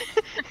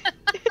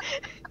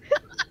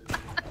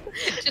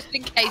 Just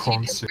in case you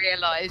Prawn didn't suit.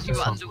 realise you were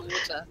Sounds-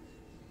 underwater.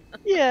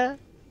 Yeah.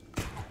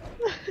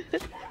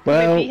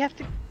 Well, Maybe you have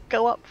to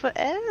go up for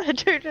air? I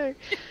don't know.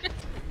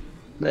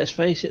 let's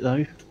face it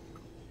though.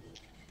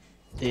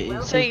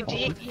 It So is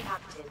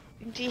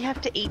do you have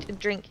to eat and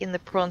drink in the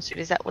prawn suit?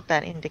 Is that what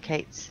that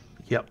indicates?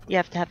 Yep. You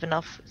have to have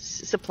enough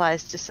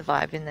supplies to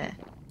survive in there.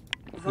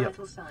 Yep.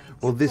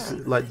 Well, this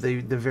is like the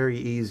very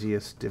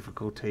easiest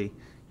difficulty.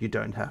 You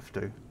don't have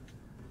to,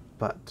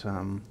 but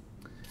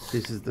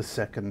this is the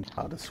second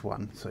hardest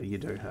one, so you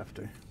do have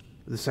to.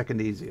 The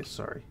second easiest,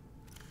 sorry.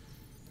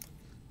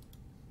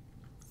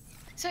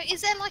 So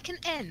is there like an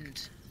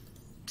end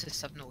to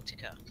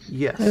Subnautica?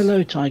 Yes.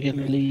 Hello, Tiger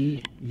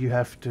Lily. You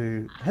have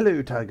to.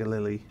 Hello, Tiger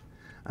Lily.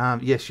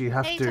 Yes, you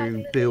have Hey, Tiger to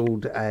Lily.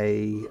 build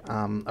a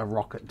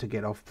rocket to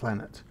get off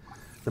planet.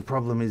 The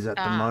problem is at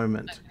the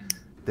moment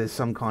there's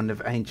some kind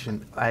of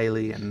ancient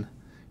alien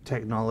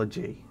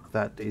technology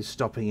that is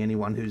stopping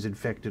anyone who's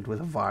infected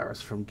with a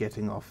virus from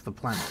getting off the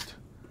planet.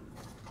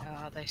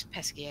 Ah, those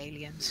pesky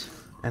aliens.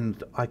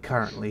 And I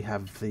currently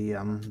have the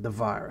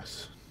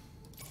virus.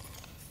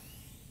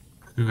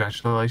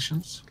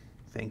 Congratulations.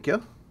 Thank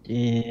you.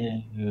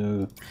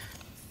 Yeah.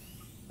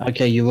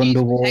 Okay, you're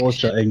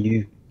underwater and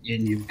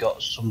you've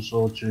got some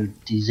sort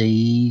of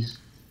disease.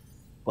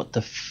 What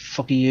the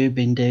fuck have you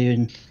been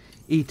doing?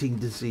 Eating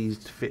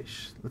diseased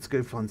fish. Let's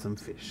go find some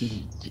fish.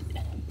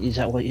 Is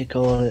that what you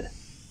call it?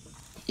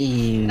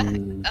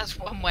 Ew. That's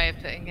one way of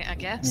putting it, I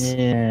guess.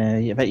 Yeah,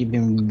 I bet you've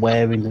been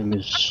wearing them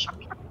as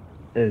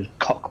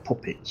cock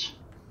puppets.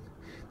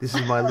 This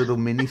is my little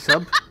mini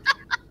sub.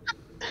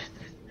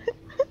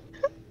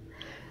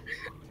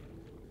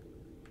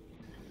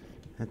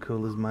 How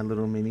cool is my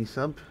little mini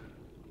sub?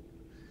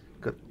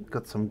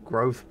 Got some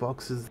growth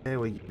boxes there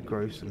where you can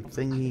grow some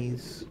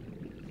thingies.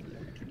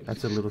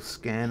 That's a little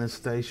scanner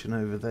station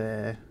over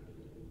there.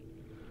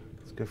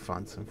 Let's go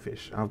find some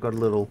fish. I've got a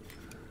little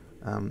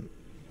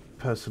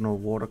personal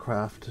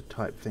watercraft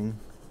type thing.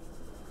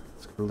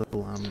 It's got a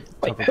little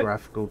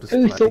topographical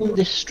display. Who thumbed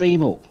this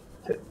stream up?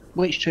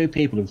 Which two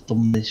people have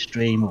thumbed this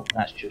stream up?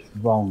 That's just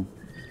wrong.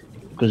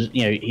 Because,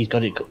 you know, he's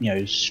got it, you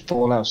know,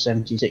 Fallout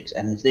 76,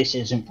 and if this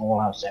isn't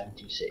Fallout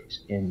 76,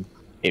 and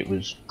it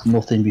was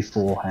nothing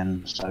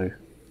beforehand, so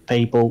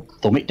people,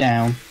 thumb it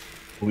down,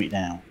 thumb it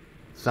down.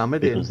 Thumb it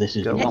Because in. this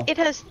is Go on.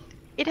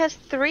 It has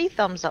 3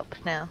 thumbs up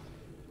now.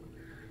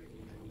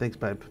 Thanks,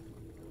 babe.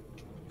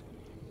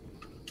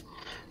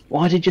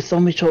 Why did you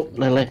thumb it up,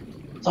 Lily?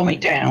 Thumb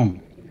it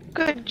down.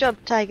 Good job,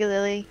 Tiger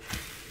Lily.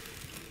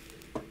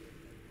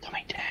 Thumb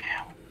it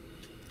down.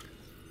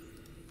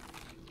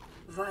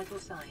 Vital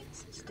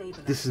signs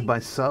stabilizing. This is my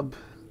sub.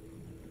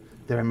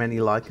 There are many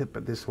like it,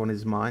 but this one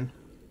is mine.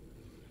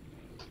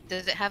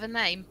 Does it have a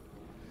name?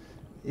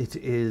 It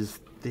is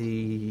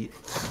the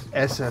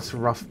SS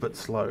Rough But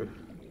Slow.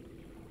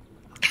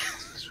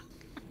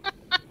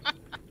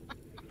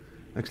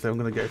 Actually, I'm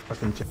gonna go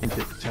fucking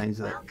change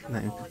that Welcome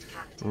name aboard,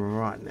 Captain.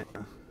 right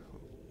now.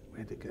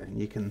 Where'd it go? And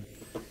you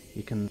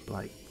can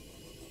like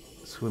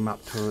swim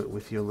up to it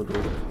with your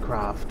little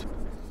craft.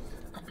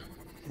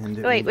 And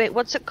it Wait, will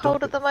what's it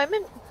called dump at the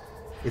moment?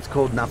 It's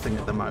called nothing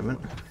at the moment,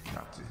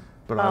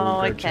 but I Oh,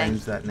 will go okay.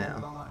 change that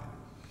now.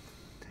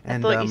 I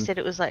And thought you said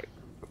it was like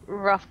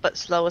rough but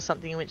slow or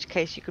something, in which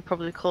case you could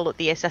probably call it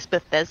the SS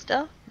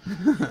Bethesda.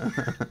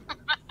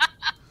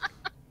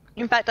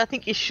 In fact, I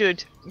think you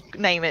should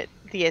name it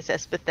the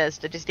SS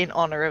Bethesda, just in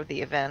honor of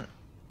the event.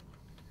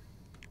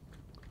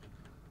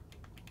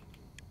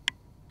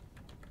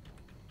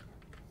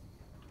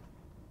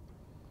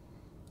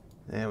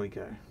 there we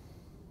go.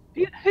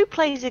 Who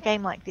plays a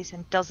game like this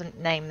and doesn't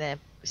name their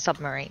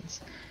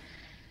submarines?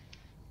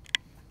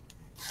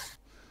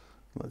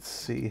 Let's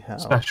see how.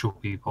 Special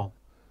people.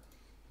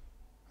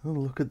 Oh,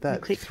 look at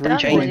that. click Three done,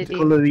 Change did point- the it-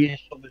 colour of your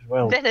sub as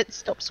well. Then it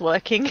stops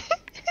working.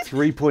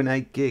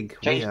 3.8 gig.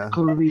 Change the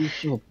colour of your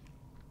sub.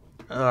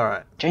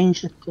 Alright,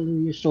 Change the colour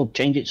of your sub.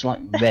 Change it to like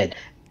red.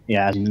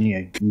 Yeah, as in,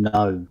 you know,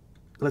 no.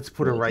 let's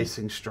put a Okay.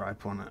 racing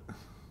stripe on it.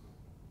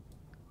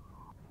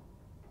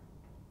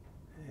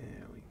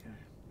 There we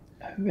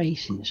go. A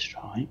racing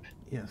stripe.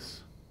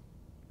 Yes.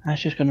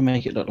 That's just going to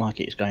make it look like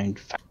it's going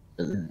faster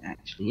than it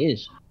actually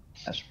is.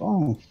 That's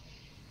wrong.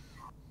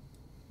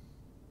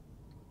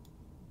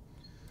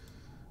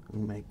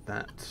 We'll make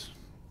that.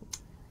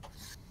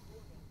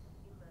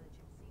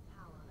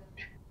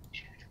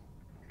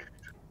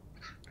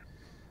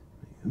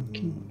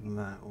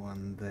 That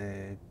one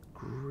there,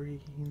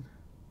 green.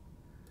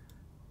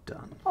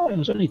 Done. Oh, it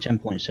was only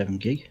 10.7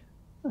 gig.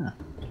 Ah,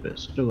 but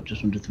it's still got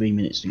just under 3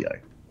 minutes to go.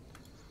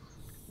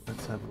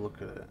 Let's have a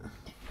look at it.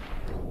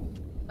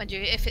 Mind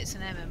you, if it's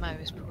an MMO,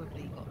 it's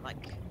probably got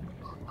like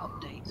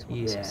updates.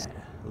 once Yeah, it's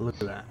look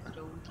at that.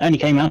 installed. It only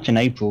came out in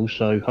April,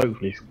 so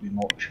hopefully it should be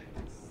much.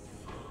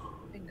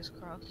 Fingers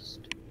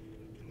crossed.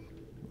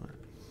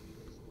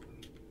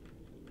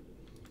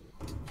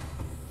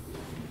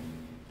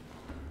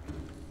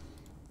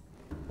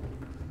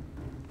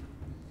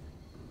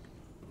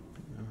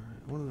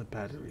 Alright, what are the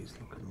batteries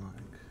looking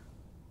like?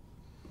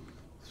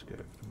 Let's go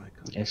to make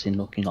up. Guessing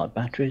looking like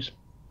batteries.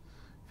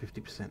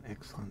 50%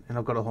 excellent. And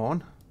I've got a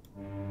horn.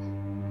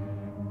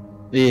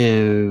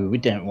 Ew, we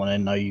don't want to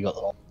know you got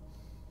the horn.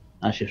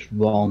 That's just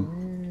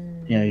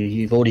wrong. You know,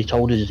 you've already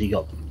told us you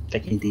got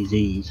fucking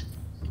disease.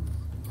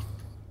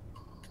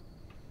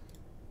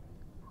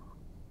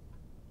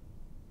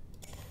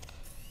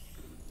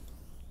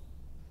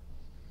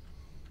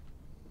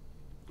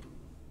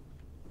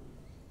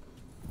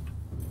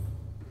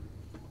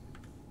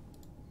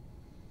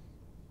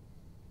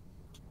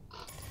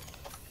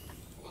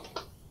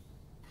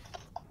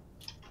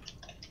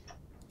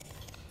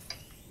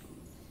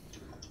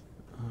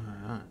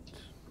 Alright.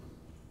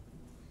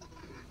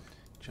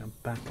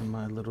 Jump back in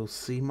my little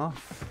sea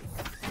moth.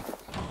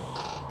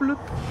 Bloop.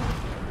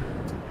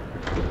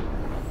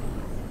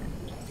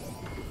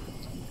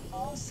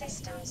 All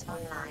systems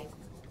online.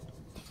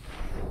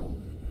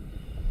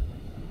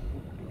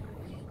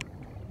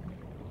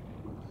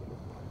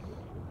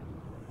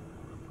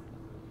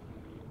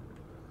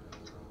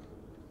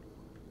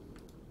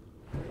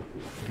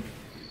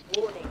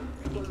 Warning.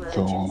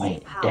 Throw Emergency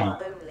it power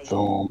down. only.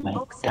 Throw it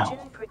Oxygen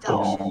down.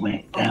 production Throw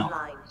it down.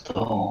 offline.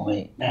 Throw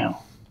it down.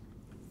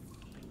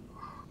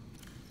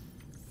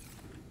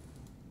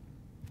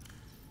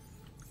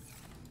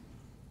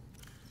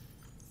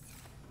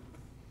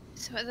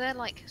 So are there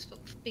like sort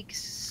of big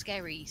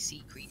scary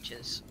sea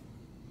creatures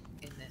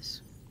in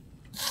this?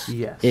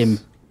 Yes. Him.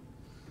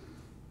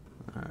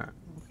 Alright.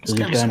 This Does he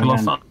game's go a lot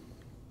of around- fun.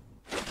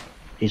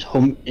 He's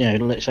you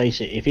know, let's face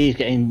it, if he's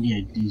getting,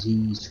 you know,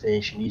 diseased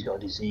fish and he's got a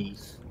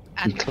disease,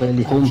 he's And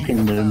clearly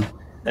humping them,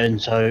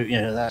 and so,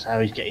 you know, that's how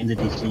he's getting the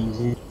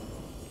diseases.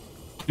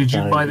 Did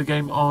you So- buy the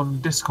game on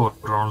Discord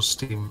or on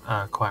Steam,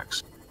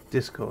 Quacks?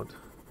 Discord.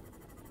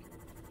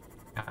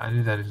 Yeah, I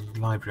did that in the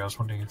library. I was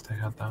wondering if they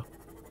had that.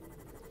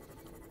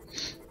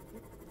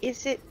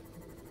 Is it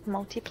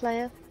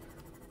multiplayer?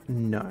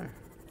 No,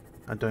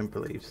 I don't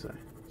believe so.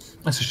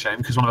 That's a shame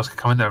because one of us could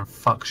come in there and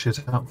fuck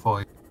shit up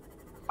for you.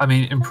 I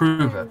mean,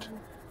 improve it.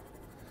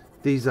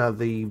 These are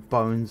the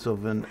bones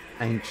of an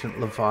ancient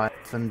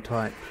Leviathan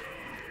type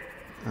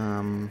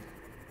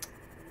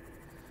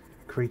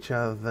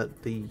creature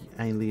that the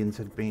aliens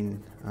had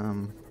been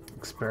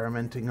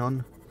experimenting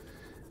on.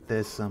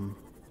 There's some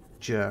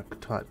jerk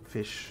type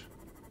fish.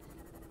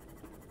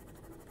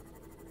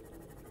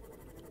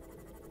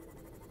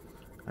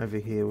 Over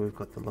here we've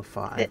got the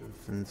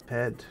Leviathan's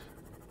head.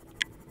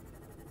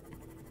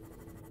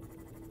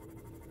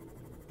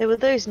 There were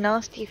those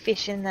nasty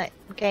fish in that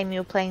game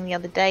you were playing the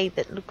other day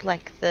that looked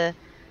like the,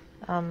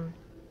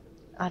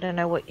 I don't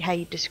know how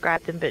you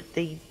describe them, but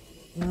the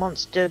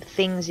monster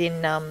things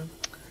in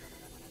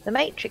the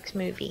Matrix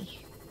movie.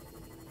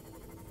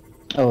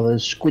 Oh,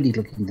 those squiddy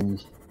looking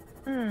things.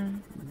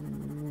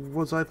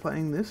 Was I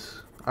playing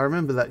this? I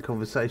remember that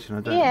conversation.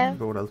 I don't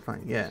remember what I was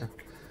playing. Yeah.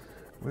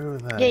 Where were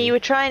they? Yeah, you were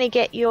trying to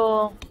get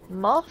your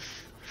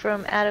moth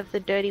from out of the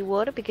dirty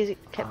water because it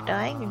kept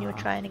dying and you were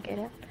trying to get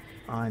it.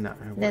 I know.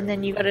 And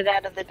then you got it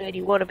out of the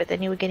dirty water, but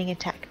then you were getting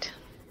attacked.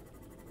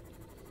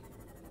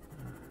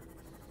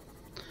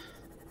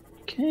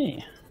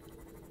 Okay.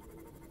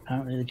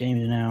 Apparently the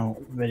game is now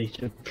ready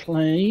to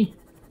play.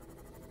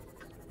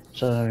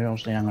 So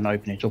obviously I'm going to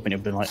open it up and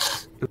it'll be like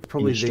It's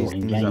probably these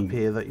installing things game. up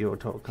here that you're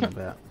talking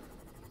about.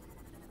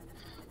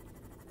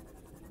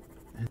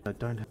 And I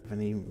don't have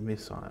any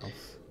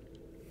missiles.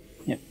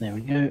 Yep, there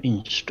we go,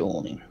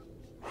 installing.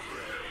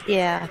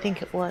 Yeah, I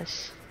think it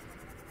was.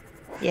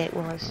 Yeah, it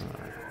was.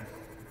 Alright.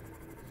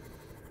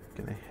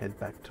 Gonna head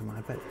back to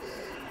my base.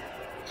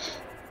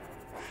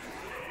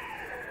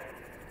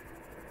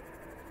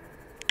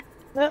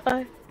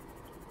 Uh-oh.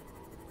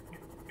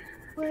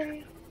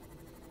 Wait.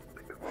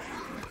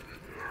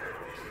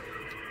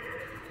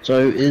 So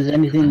is there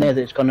anything there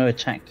that's going to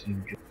attack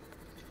you?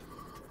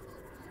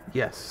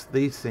 Yes,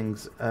 these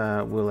things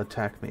will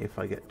attack me if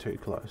I get too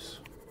close.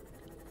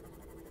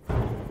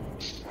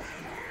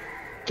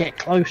 Get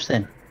close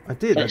then. I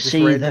did, I Let's just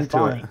see ran the into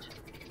fight. it.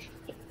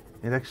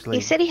 It actually...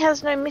 He said he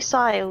has no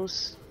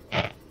missiles.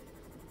 Yeah,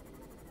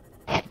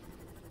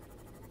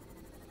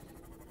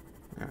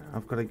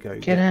 I've got to go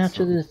Get out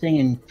of the thing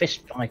and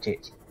fist fight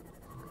it.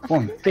 Come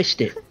on,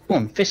 fist it. Come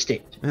on, fist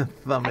it.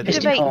 Thumb it. Fist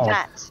it Activate hard.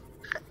 that.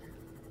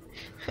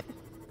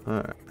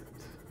 Alright.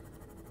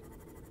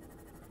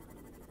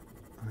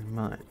 I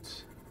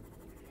might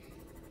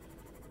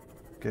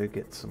go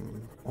get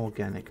some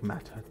organic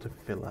matter to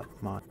fill up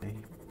my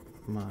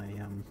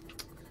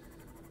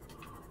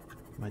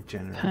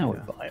generator.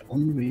 Powered by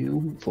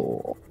Unreal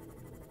 4.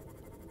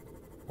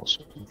 Or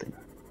something.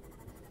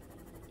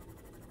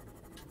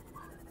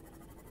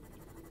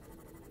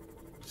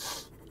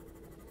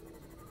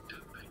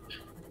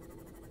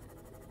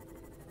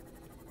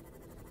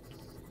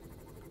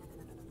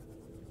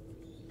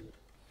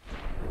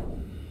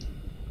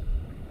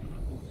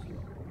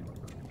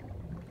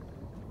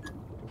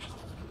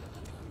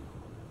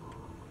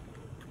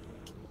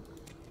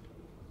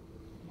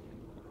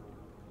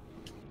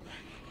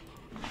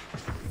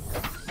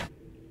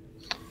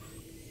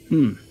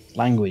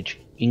 Language,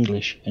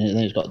 English, and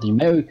then it's got the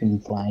American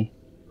flag,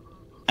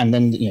 and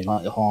then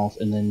like the half,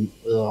 and then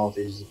the other half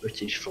is the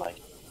British flag,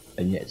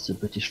 and yet it's the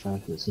British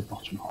flag that's the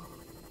bottom half.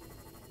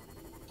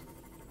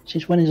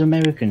 Since when is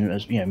American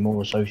as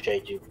more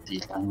associated with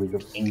the language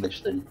of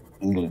English than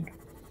England?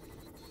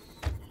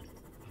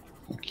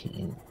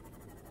 Okay.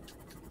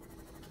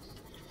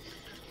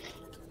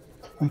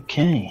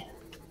 Okay.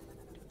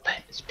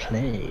 Let's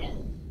play.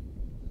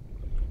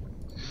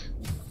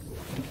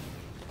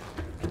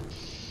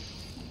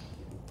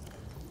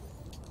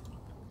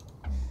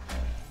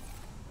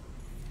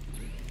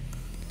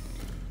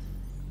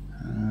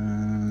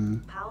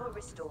 Power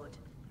restored.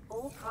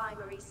 All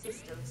primary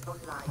systems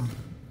online.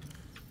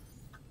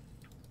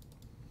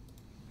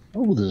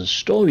 Oh, there's a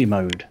story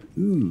mode.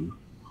 Ooh.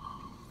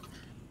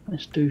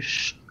 Let's do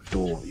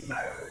story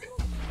mode.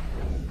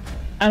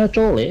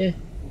 Anatolia.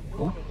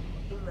 Warning.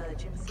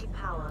 Emergency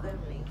power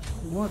only.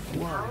 What?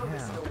 Power How?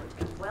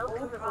 restored.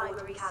 Welcome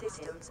primary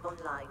systems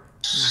online.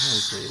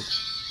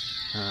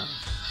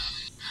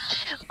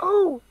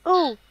 Oh, weird.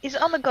 Oh, is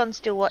Omegon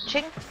still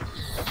watching?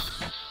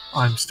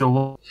 I'm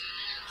still.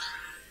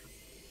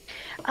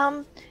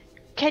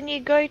 Can you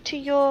go to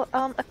your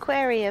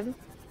aquarium,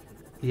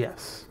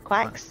 Yes.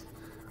 Quacks?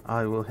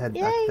 I will head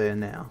back Yay. there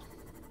now.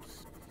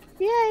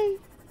 Yay!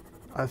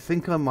 I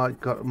think I might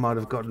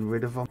have gotten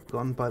rid of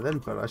Omgon by then,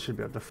 but I should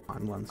be able to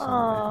find one somewhere.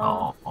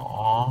 Aw.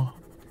 Aww.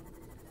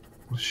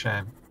 What a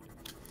shame.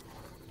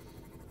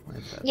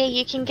 Where'd that Yeah, be?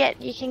 you can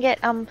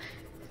get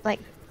like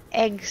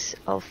eggs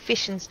of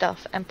fish and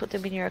stuff and put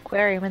them in your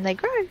aquarium and they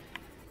grow.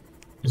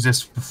 Is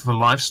this for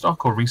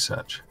livestock or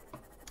research?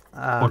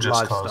 Or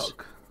just cause?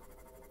 Livestock.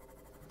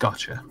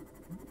 Gotcha.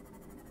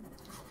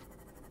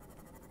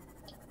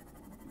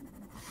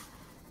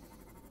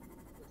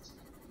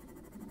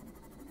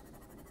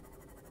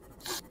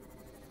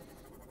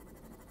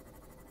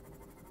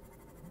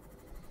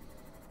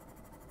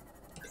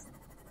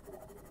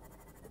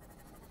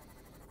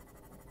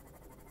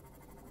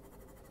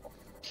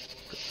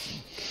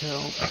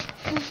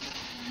 help.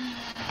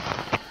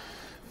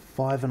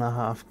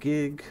 5.5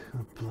 gig.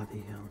 Oh,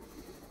 bloody hell.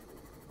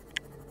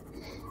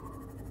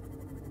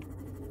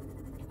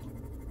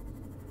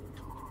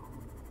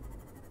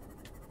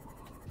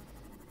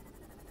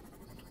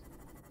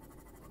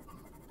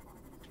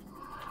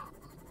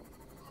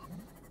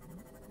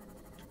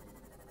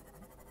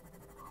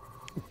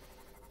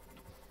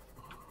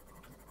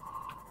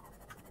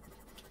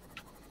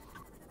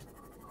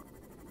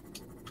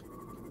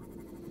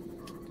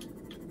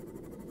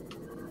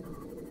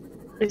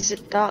 Is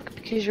it dark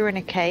because you're in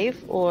a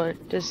cave, or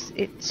does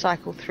it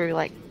cycle through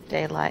like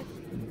daylight?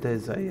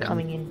 There's a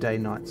Coming in.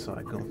 day-night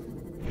cycle.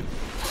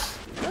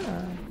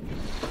 Oh.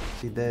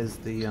 See, there's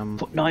the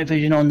Put night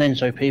vision on then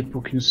so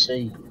people can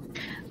see.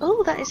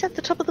 Oh, that is at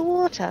the top of the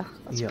water.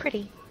 That's Yep.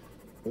 pretty.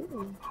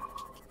 Ooh.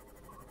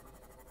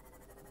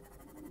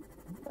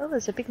 Oh,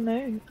 there's a big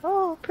moon.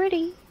 Oh,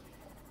 pretty.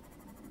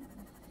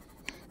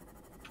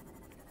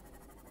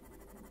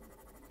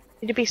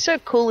 It'd be so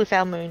cool if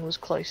our moon was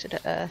closer to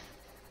Earth.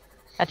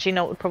 Actually,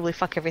 no, it would probably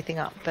fuck everything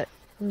up, but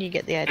you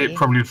get the idea. It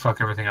probably would fuck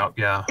everything up,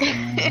 yeah.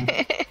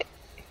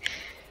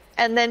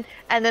 and then,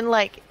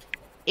 like,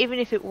 even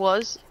if it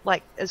was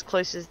like as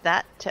close as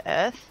that to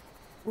Earth,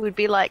 we'd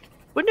be like,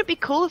 wouldn't it be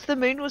cool if the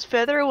moon was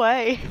further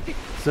away?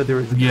 so there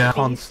is Yeah.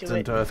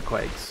 constant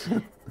earthquakes.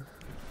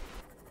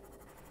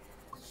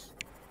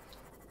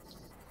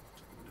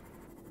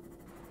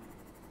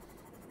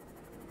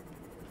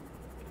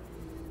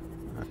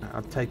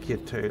 I'll take you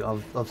to.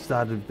 I've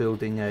started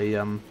building a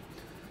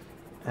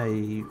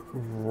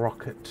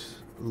rocket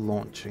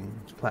launching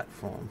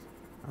platform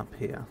up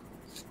here.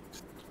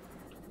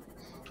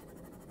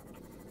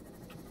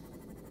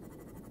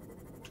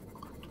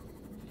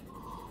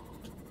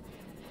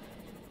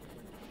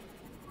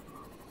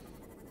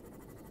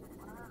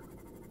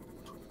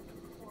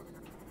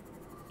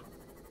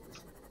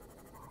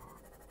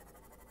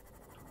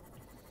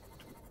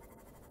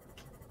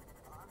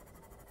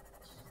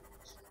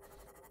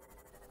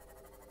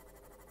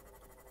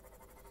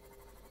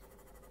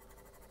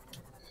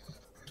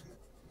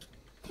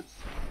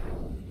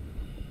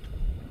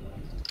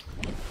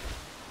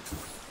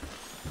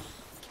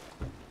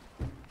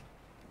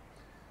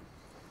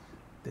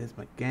 There's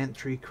my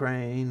gantry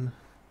crane.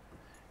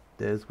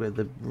 There's where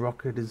the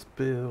rocket is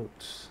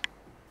built.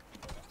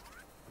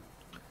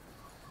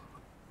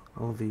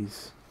 All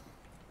these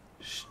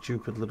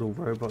stupid little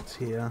robots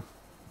here.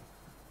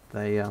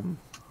 They're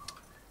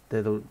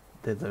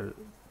the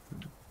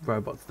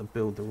robots that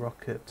build the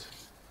rocket.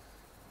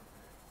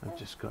 I've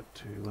just got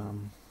to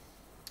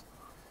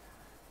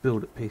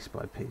build it piece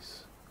by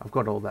piece. I've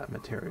got all that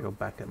material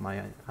back at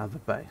my other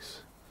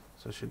base,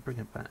 so I should bring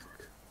it back.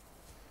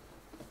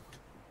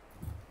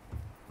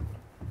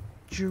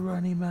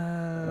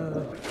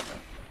 Geronimo!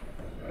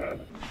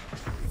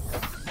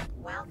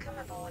 Welcome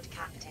aboard,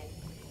 Captain.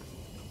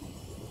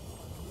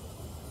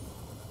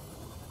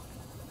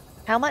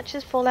 How much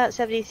is Fallout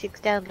 76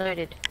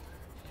 downloaded?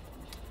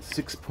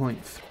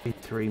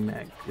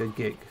 6.33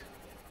 gig.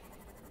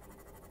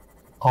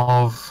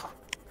 Of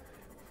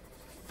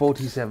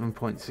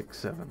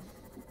 47.67.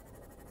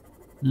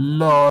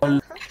 LOL.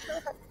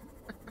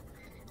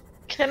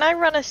 Can I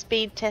run a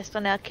speed test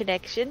on our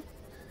connection?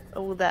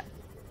 Or will that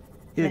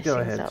Yeah, mess go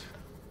things ahead. up?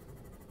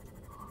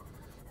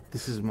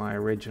 This is my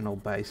original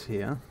base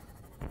here.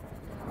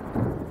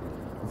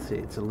 Let's see,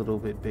 it's a little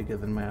bit bigger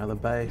than my other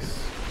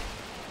base.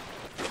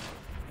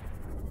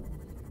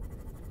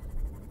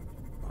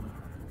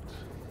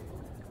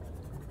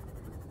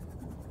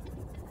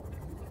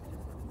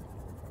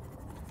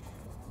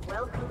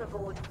 Welcome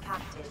aboard,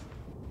 Captain.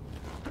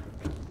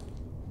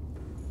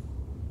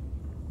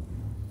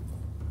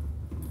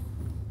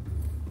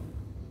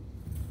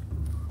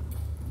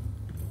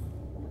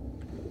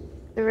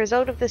 The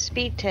result of the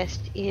speed test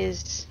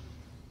is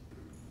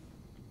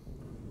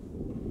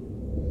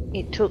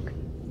it took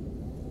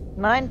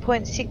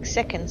 9.6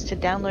 seconds to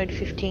download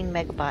 15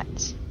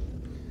 megabytes.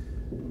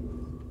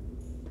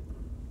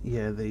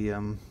 Yeah, the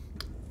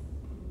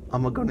oh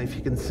my god, if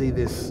you can see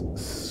this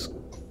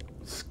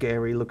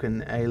scary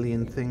looking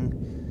alien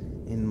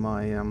thing in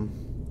my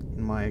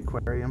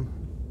aquarium.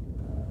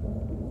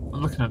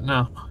 I'm looking at it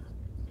now.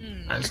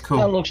 That's That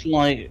cool. looks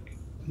like,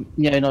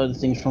 you know, the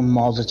things from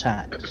Mars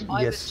Attacks.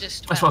 I Yes. was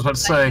just. That's what I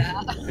was about to say.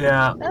 that.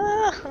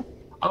 Yeah.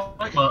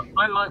 Ah,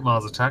 I like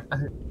Mars Attack. I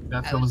think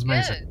that film was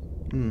amazing.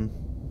 good. Hmm.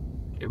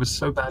 It was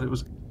so bad it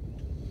was.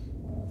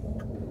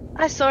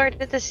 I saw it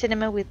at the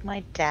cinema with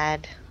my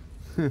dad.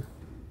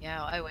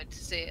 Yeah, I went to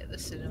see it at the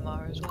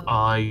cinema as well.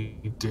 I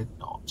did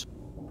not.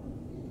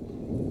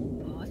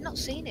 Oh, I've not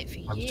seen it for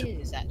I'm too-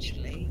 years,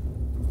 actually.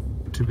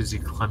 Too busy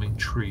climbing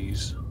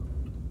trees.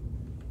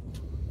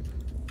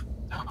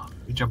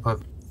 You jump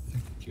over.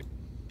 Thank you.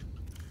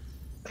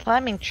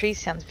 Climbing trees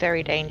sounds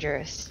very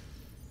dangerous.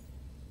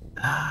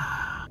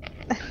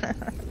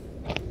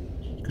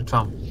 Good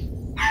fun.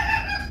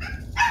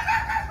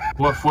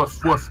 Woof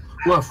woof woof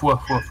woof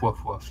woof woof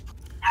woof woof.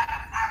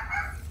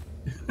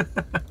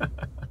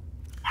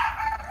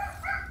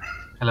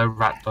 Hello,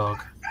 rat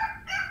dog.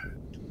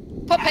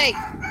 Poppy!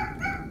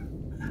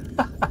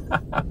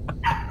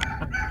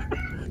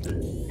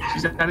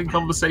 She's adding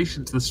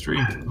conversation to the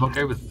stream. I'm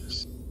okay with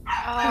this.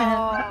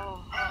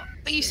 Oh,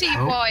 but you see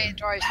why it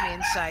drives me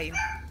insane.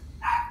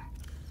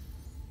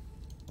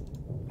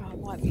 Oh,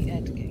 it might be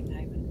Ed getting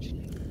home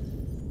actually.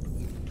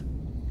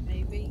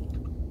 Maybe.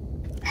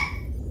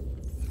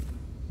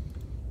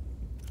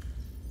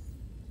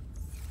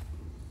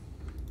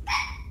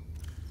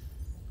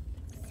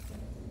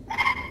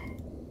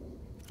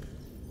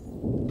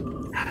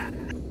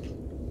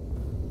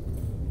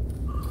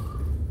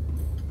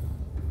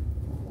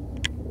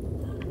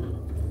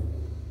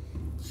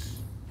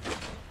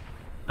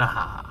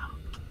 Aha.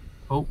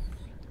 Oh.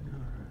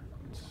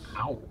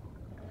 Ow.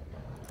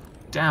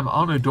 Damn,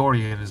 Arno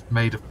Dorian is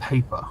made of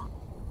paper.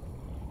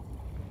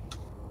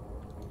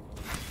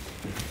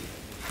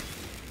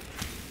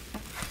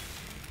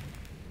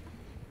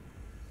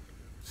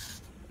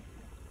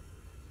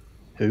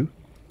 Who?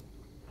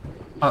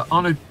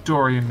 Arno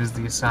Dorian is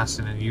the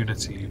assassin in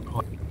Unity.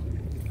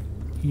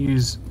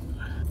 He's...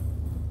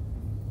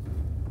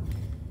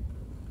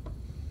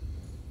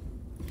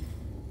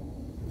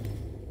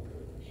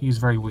 He's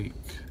very weak.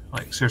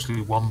 Like, seriously,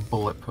 one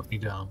bullet put me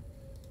down.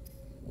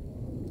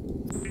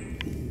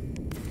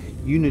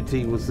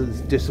 Unity was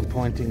as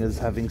disappointing as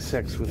having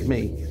sex with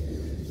me.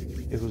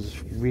 It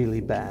was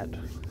really bad.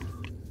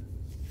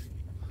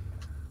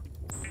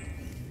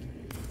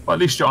 Well, at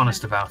least you're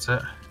honest about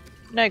it.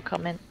 No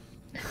comment.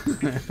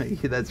 Yeah,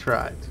 that's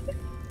right.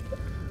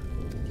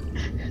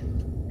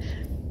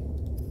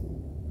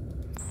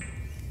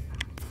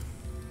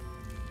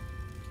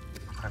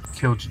 I've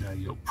killed you now,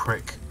 you little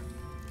prick.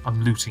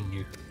 I'm looting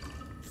you.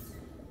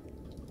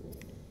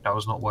 That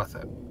was not worth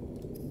it.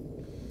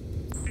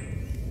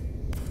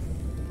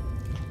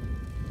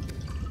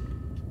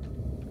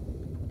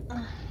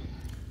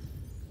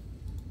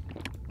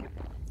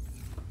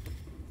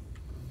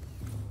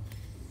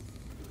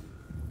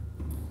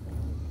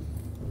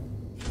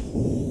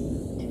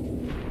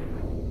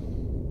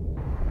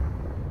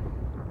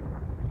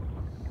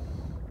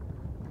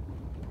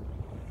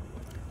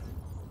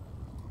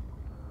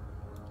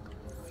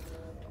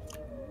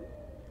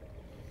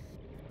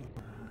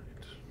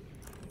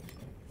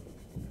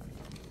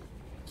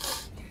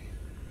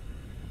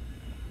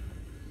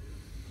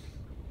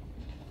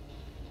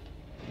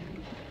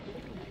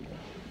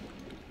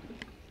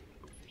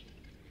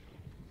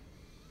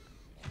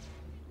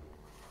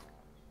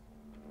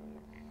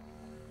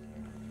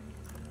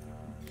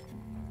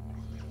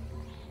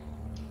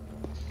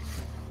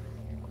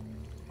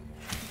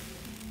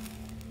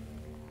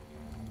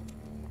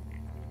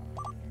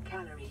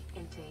 Calorie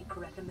intake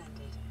recommended.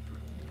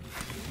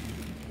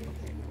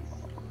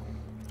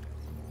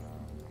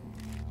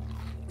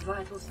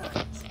 Vital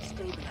signs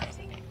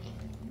stabilizing.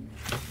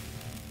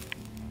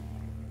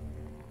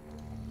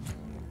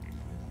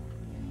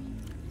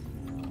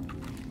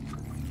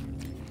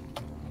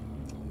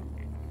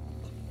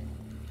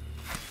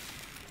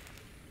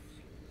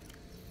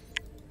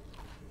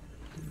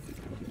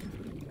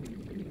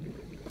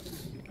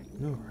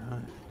 All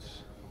right.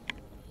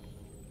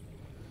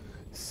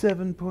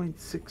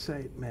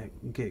 7.68 meg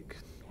gig.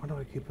 Why do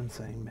I keep on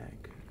saying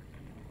meg?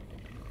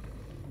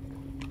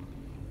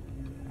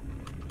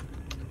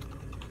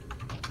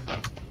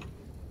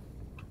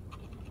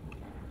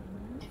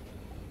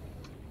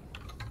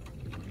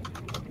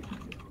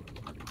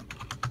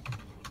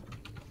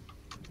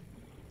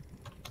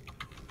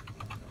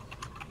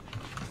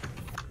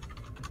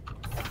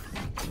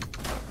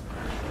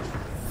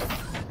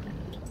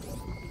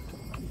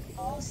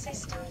 All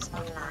systems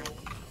online.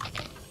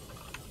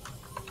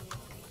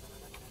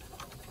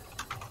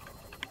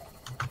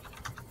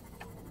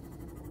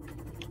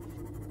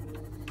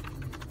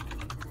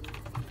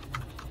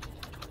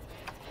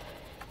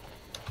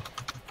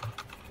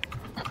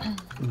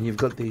 And you've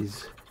got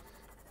these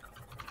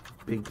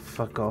big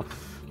fuck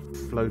off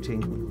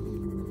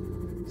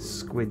floating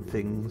squid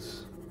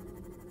things.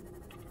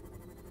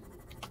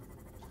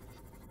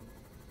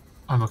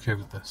 I'm okay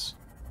with this.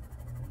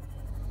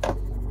 They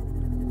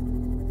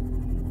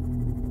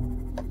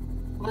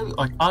look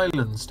like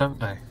islands, don't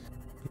they?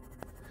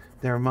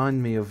 They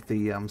remind me of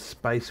the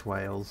space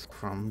whales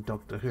from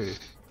Doctor Who.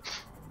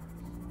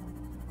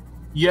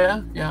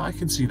 Yeah, I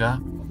can see that.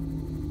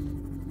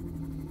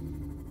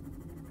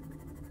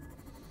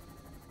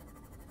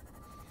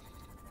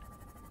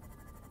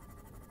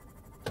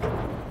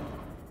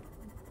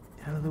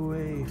 Out of the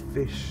way,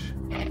 fish.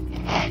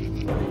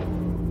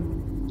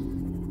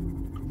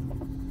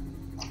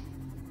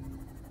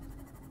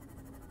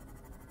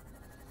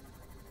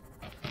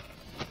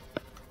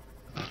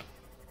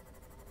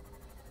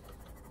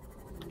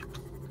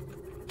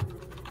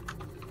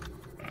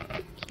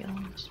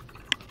 Kills.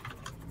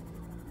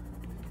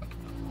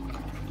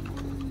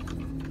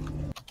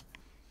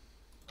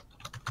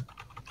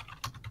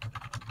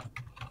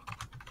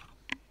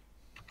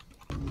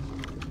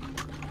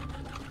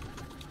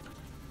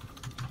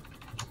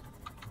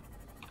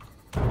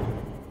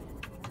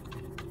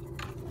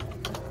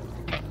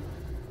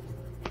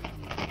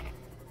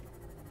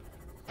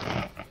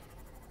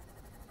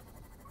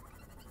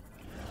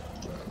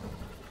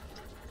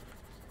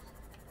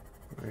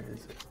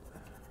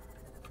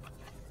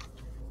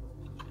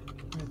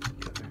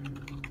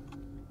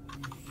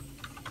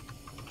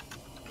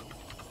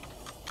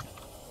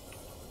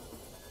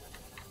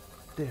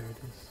 There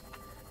it is.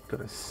 Got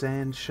a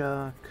sand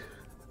shark.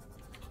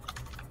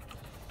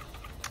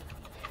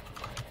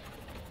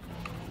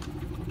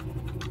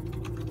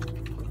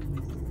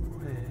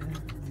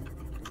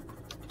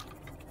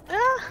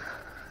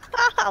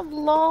 Ah,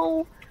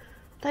 lol.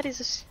 That is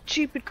a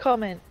stupid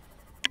comment.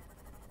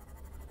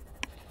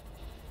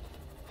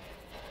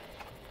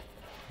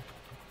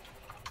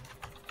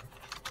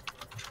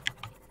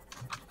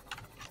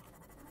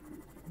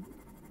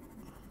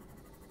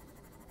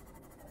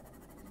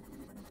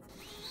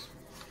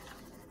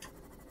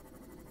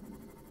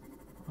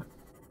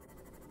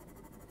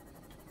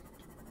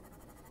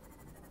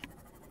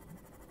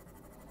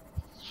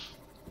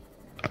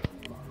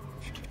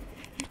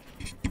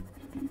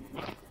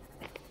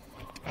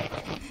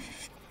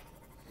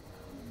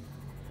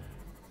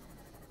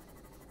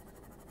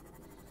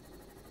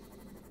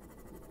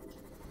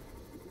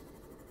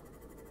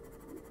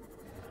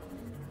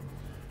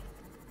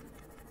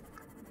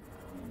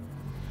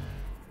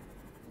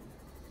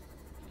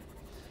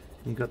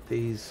 You got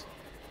these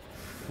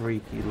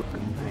freaky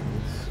looking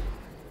things.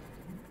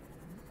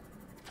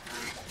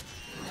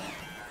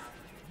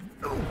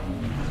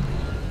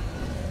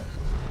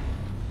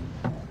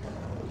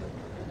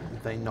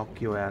 They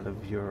knock you out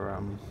of your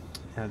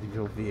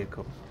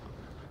vehicle,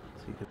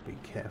 so you got to be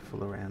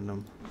careful around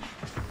them.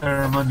 They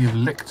remind me of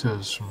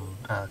lictors from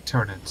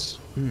Tyranids.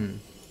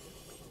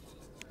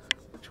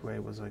 Which way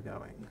was I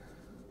going?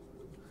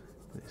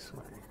 This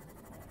way.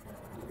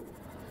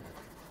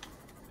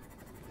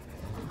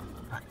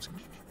 Right.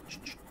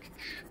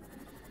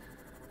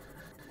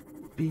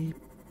 Beep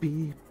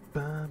beep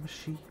bam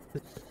sheep,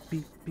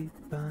 beep beep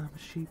bam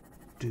sheep,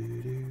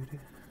 doo doo doo.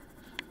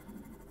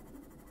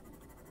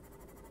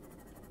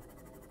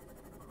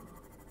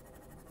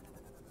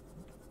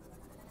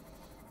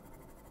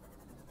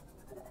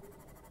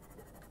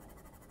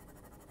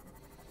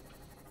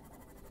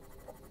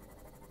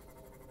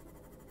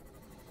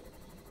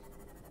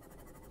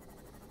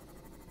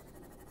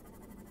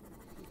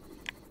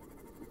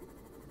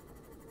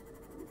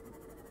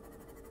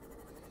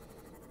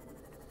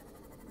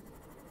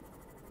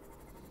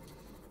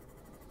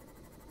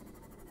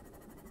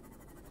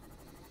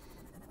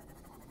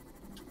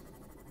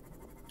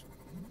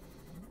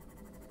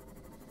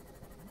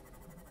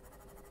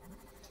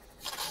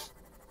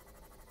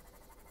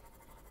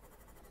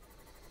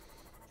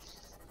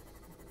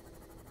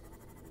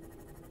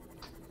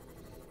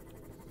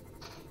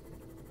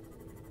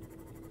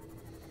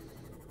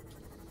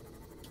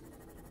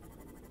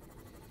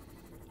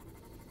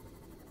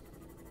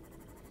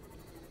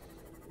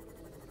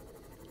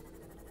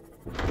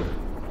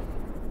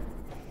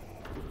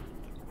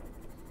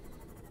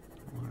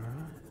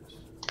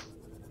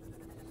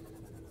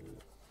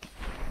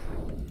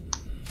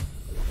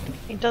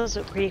 It does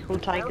look pretty cool,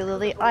 Tiger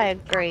Lily. I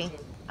agree.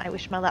 I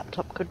wish my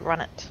laptop could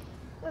run it.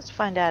 Let's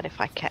find out if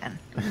I can.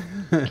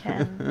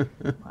 Can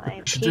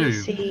my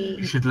PC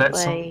You should let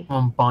play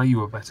someone buy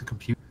you a better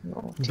computer.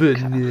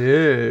 But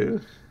no,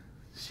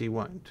 she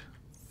won't.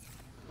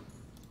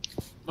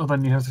 Or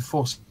then you have to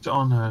force it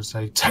on her and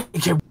say,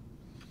 take it,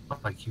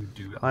 like you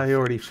do. I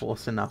already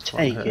force enough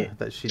Take on her it.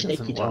 that she Take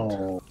doesn't it want.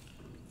 all.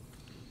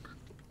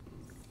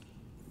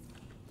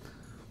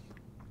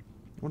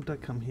 What did I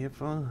come here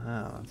for?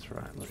 Oh, that's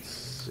right. Let's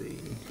see.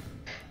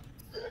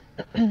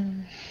 I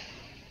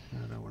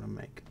don't want to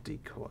make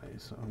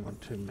decoys. I want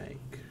to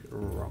make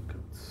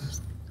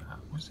rockets.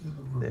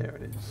 There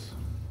it is.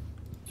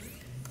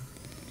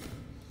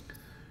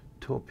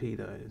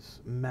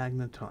 Torpedoes,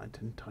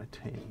 magnetite and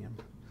titanium.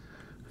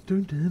 I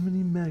don't have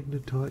any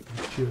magnetite,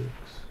 you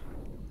jerks.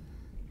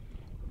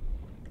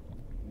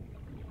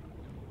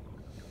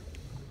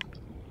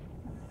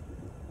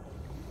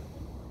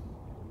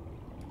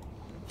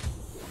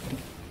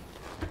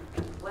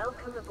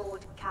 Welcome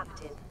aboard,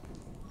 Captain.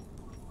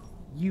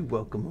 You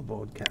welcome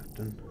aboard,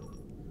 Captain.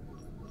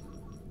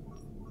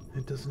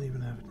 It doesn't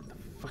even have it in the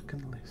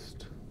fucking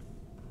list.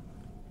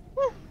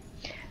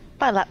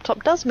 My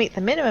laptop does meet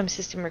the minimum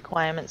system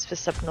requirements for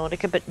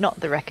Subnautica, but not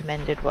the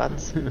recommended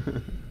ones.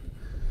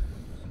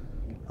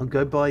 I'll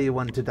go buy you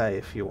one today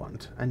if you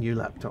want. A new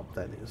laptop,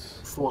 that is.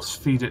 Force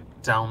feed it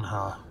down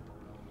her.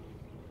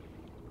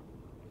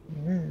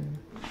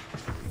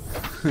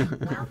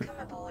 Welcome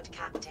aboard,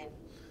 Captain.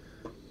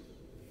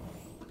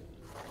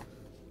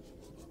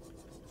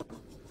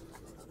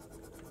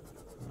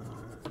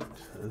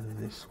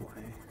 This way.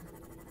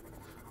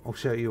 I'll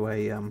show you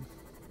an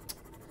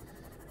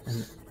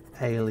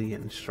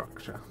alien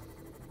structure.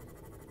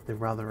 They're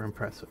rather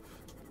impressive.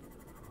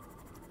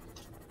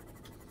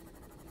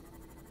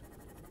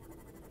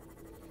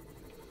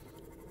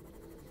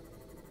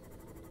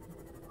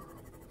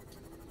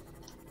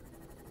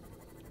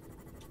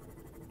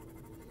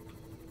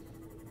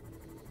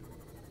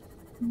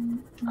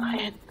 I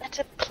had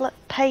better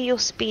pay your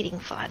speeding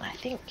fine, I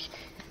think.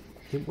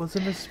 It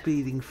wasn't a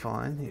speeding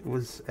fine, it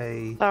was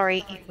a...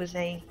 Sorry, it was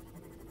a...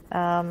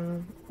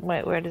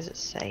 wait, where does it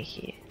say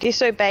here?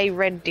 Disobey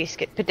red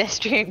disc at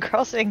pedestrian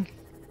crossing.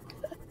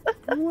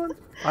 What?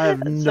 I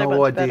have So no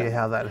much idea better.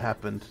 how that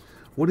happened.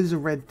 What is a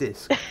red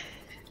disc?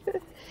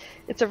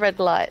 It's a red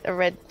light, a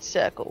red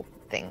circle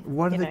thing.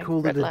 Why do you they know,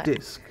 call red it a light.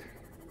 disc?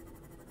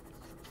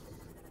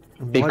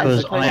 And why Because does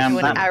As it I opposed am to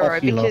an that arrow,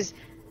 popular.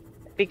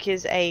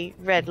 because a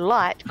red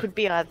light could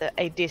be either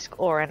a disc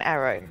or an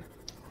arrow.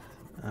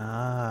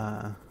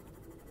 Ah.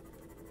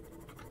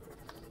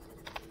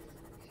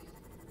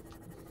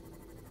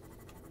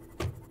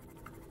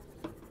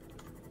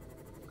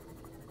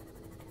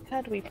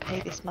 How do we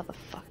pay this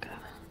motherfucker?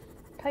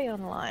 Pay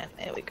online.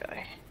 There we go.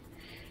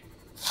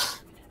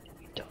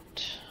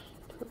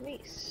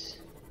 Police.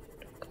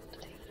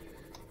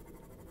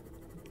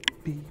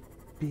 Beep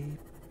beep,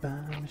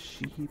 I'm a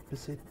sheep. I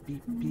said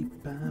beep beep,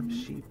 I'm a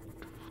sheep.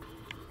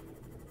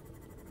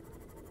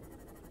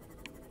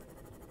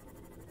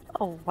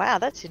 Oh wow,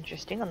 that's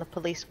interesting. On the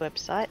police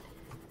website,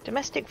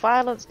 domestic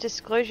violence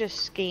disclosure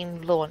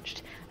scheme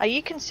launched. Are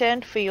you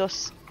concerned for your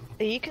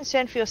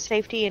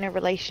safety in a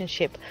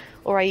relationship,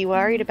 or are you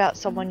worried about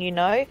someone you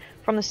know?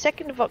 From the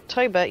 2nd of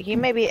October, you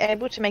may be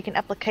able to make an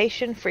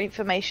application for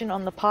information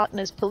on the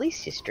partner's police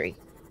history.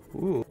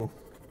 Ooh.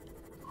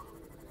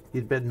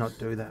 You'd better not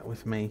do that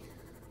with me.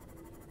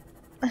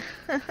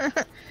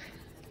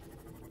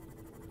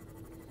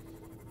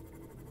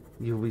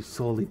 You'll be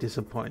sorely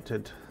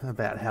disappointed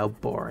about how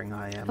boring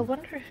I am. I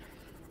wonder.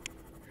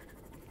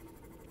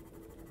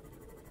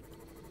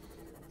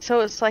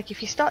 So it's like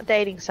if you start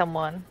dating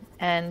someone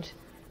and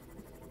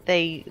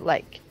they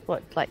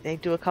they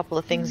do a couple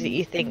of things that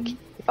you think,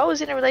 if I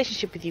was in a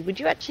relationship with you, would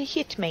you actually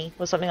hit me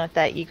or something like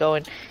that? You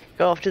go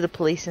off to the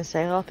police and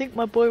say, oh, I think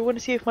I want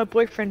to see if my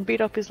boyfriend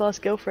beat up his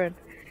last girlfriend,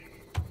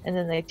 and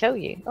then they tell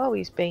you, oh,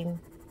 he's been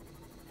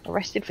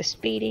arrested for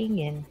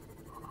speeding and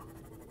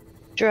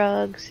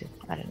drugs.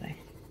 I don't know.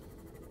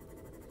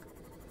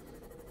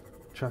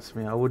 Trust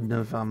me, I wouldn't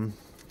have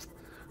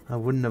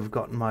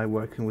gotten my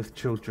working with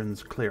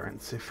children's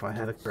clearance if I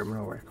had a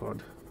criminal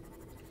record.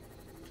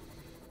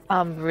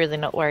 I'm really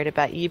not worried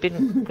about you. You've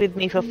been with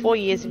me for 4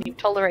 years and you've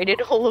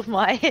tolerated all of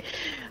my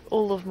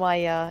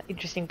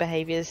interesting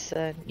behaviours.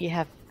 You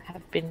have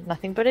been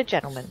nothing but a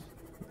gentleman.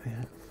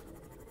 Yeah.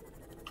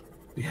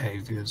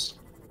 Behaviors.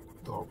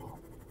 Adorable.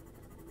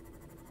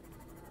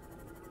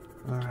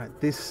 Alright,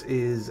 this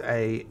is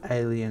a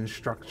alien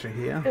structure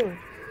here. Ooh. You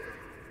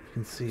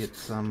can see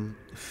it's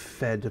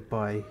fed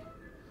by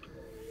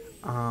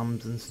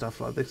arms and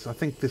stuff like this. I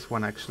think this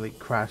one actually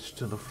crashed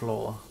to the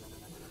floor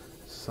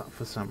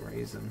for some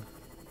reason.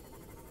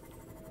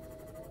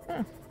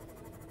 Are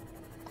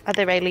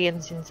there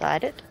aliens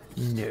inside it?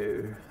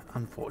 No,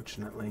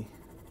 unfortunately.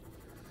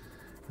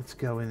 Let's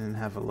go in and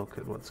have a look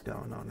at what's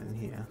going on in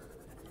here.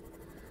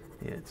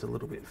 Yeah, it's a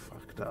little bit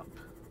fucked up.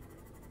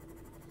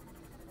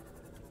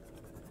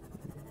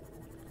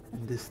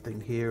 This thing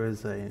here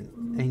is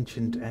an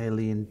ancient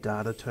alien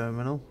data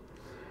terminal.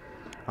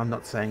 I'm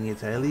not saying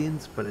it's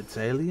aliens, but it's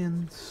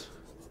aliens.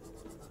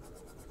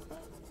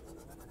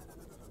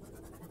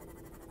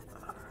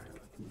 Alright,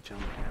 let me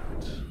jump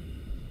out.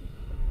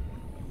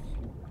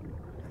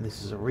 And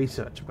this is a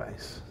research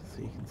base,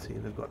 so you can see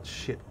they've got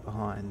shit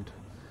behind.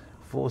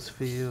 Force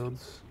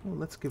fields. Well,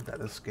 let's give that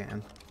a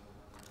scan.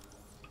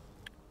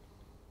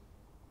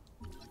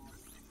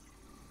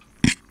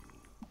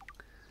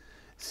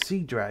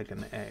 Sea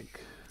dragon egg.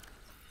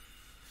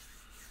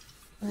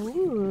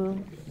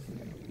 Ooh.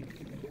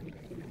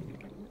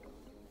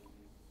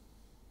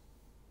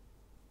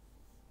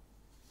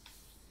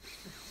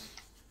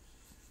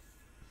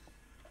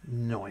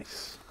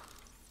 Nice.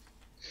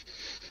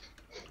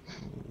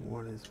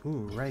 What is...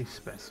 Ooh, ray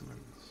specimens.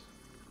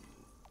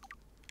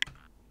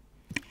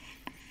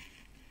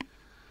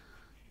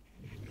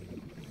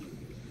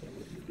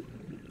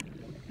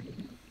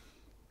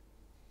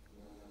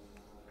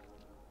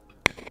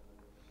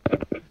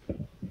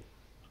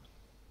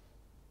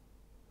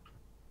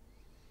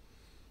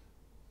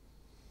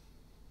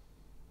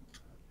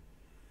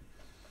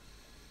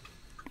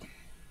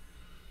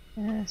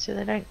 So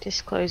they don't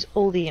disclose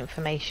all the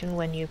information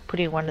when you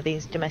put in one of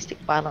these domestic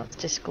violence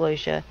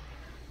disclosure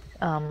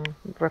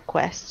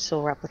requests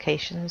or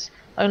applications.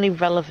 Only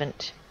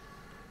relevant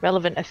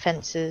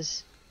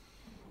offences,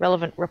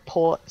 relevant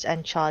reports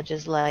and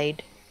charges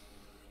laid.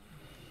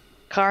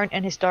 Current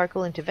and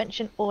historical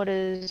intervention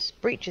orders,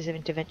 breaches of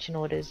intervention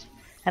orders,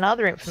 and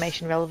other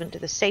information relevant to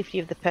the safety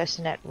of the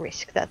person at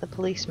risk that the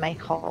police may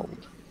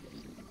hold.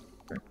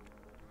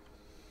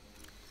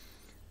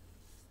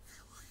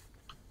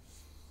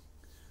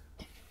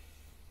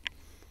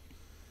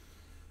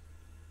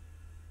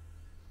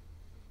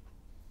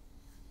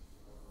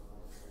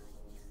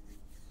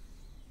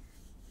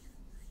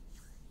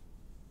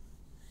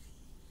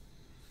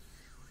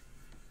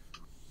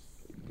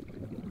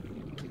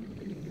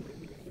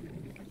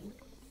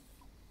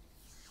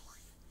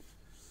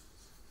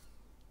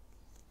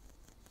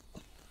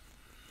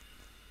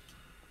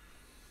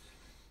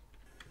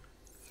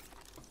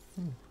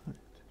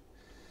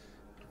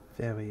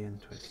 Very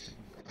interesting.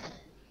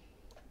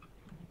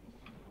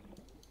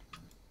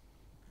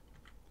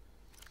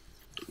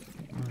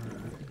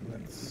 Alright,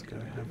 let's go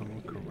have a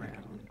look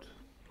around.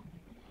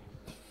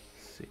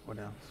 See what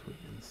else we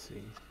can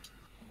see.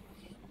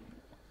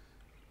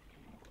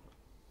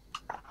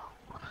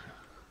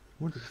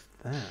 What is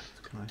that?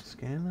 Can I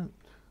scan it?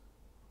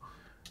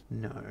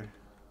 No.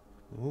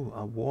 Ooh,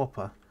 a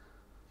warper.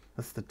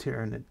 That's the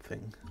Tyranid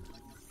thing.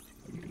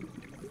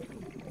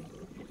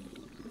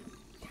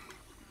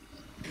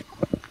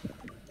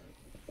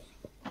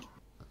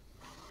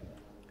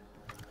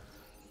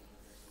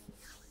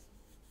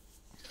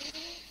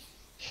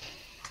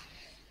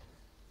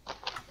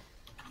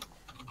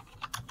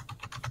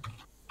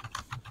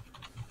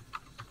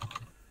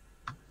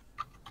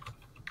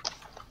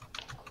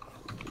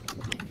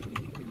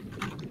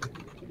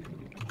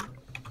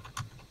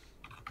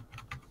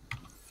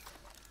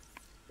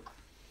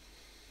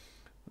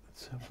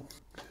 Let's have a look.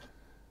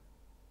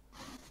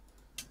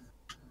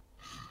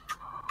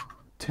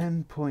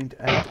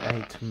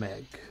 10.88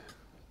 meg.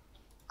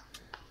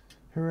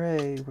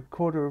 Hooray, we're a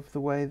quarter of the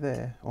way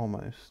there,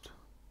 almost.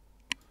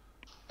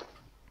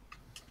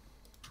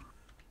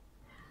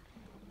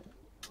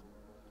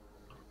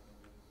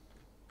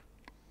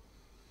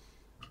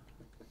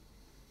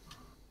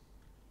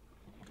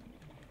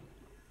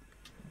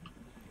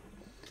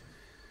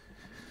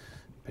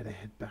 Better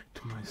head back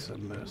to my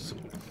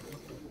submersible.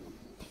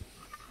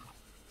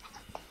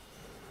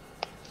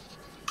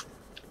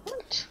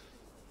 What?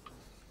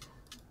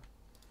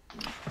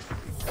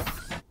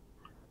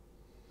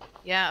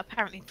 Yeah,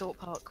 apparently Thorpe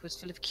Park was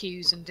full of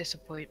queues and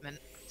disappointment,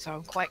 so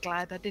I'm quite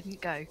glad I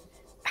didn't go.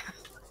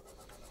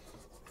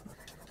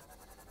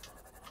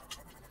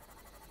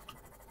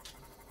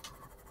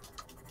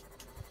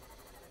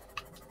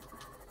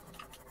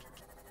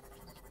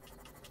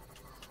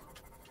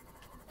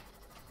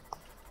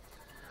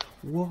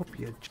 Warp,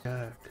 you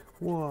jerk.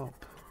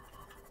 Warp.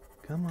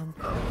 Come on.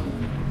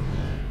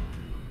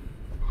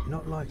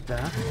 Not like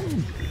that.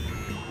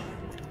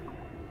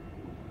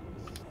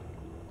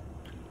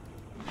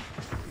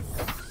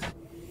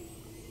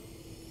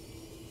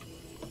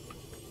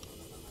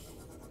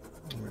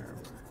 Where am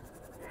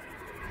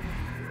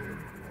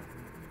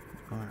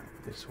I? Alright,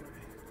 this way.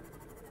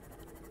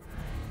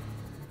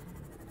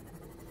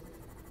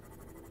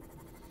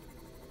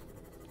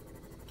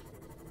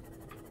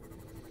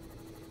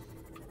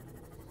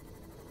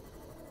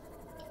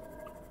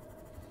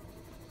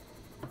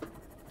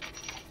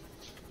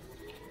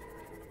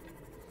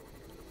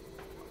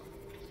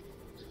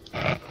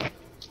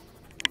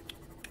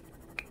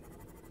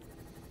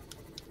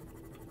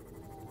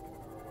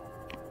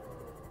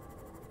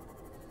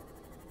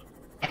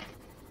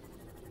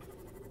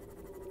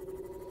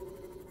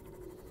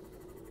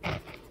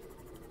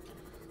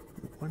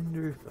 I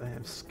wonder if I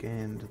have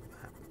scanned that.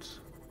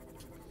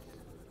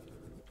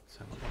 Let's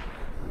have a look.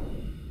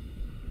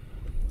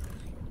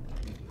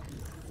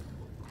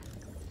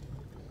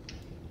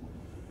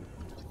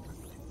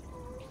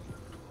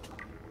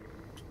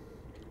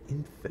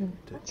 Infected.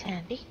 That's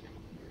handy.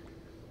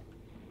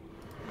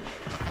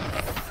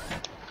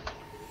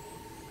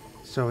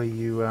 So are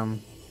you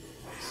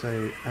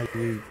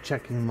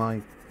checking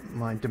my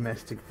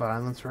domestic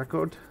violence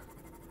record?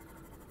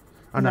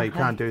 Oh no, you No.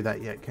 can't do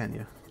that yet, can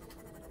you?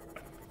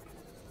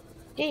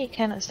 Yeah, you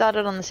can. It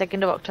started on the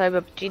 2nd of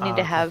October, but you need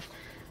to okay. have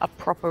a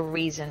proper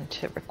reason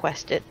to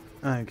request it.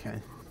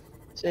 Okay.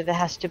 So there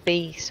has to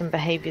be some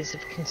behaviours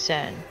of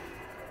concern.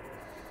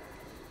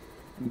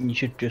 You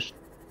should just,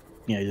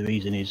 the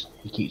reason is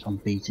he keeps on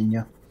beating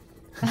you.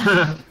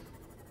 That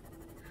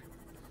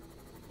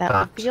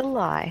would be a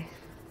lie.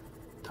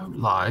 Don't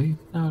lie.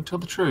 No, tell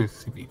the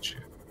truth. He beats you.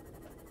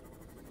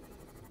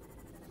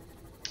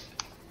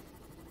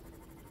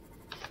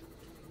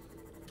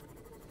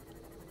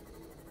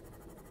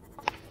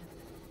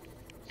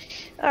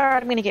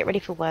 Alright, I'm gonna get ready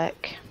for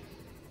work.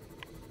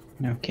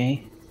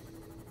 Okay.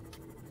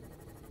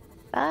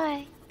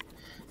 Bye.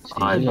 See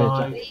Bye you later.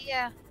 bye.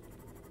 Yeah.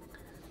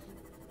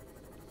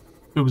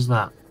 Who was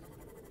that?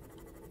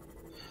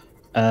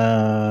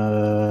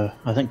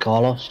 I think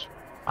Carlos.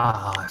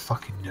 Ah, I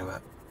fucking knew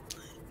it.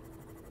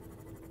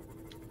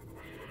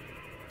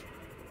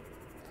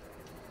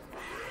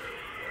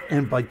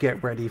 And by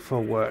get ready for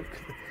work,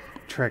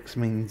 Trex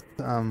means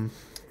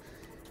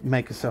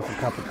make yourself a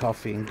cup of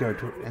coffee and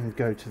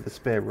go to the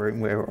spare room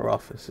where our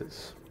office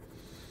is.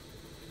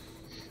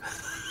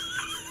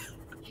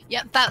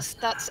 Yeah, that's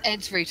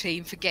Ed's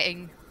routine for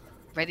getting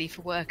ready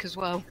for work as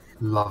well.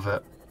 Love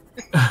it.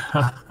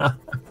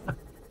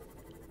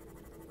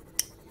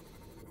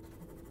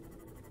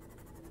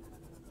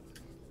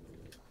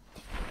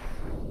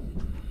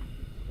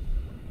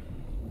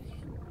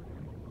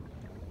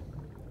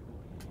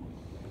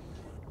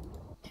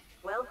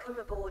 Welcome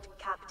aboard,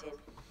 Captain.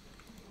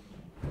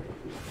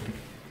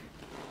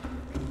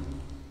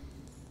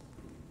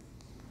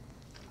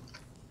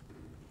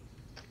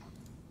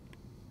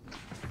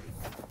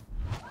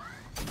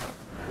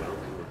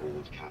 Welcome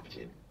aboard,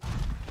 Captain.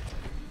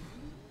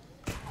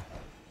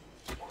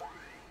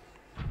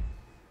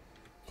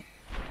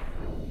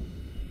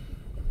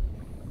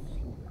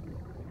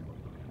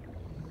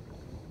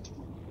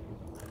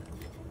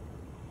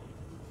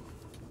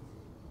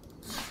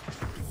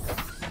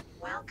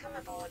 Welcome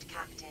aboard,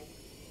 Captain.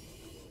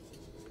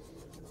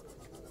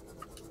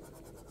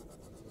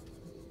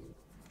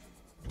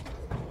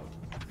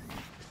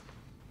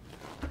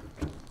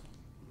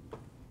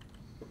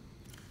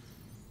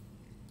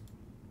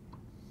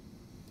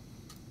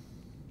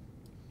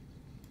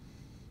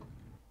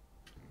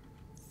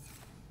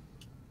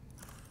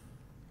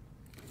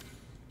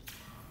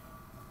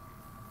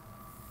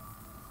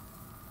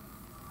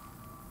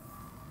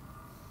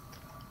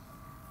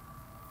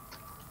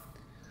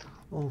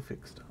 All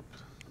fixed up.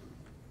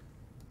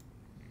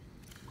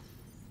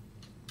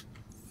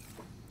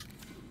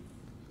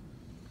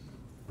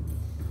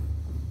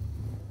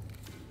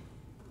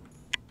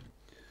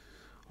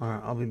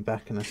 Alright, I'll be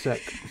back in a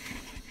sec.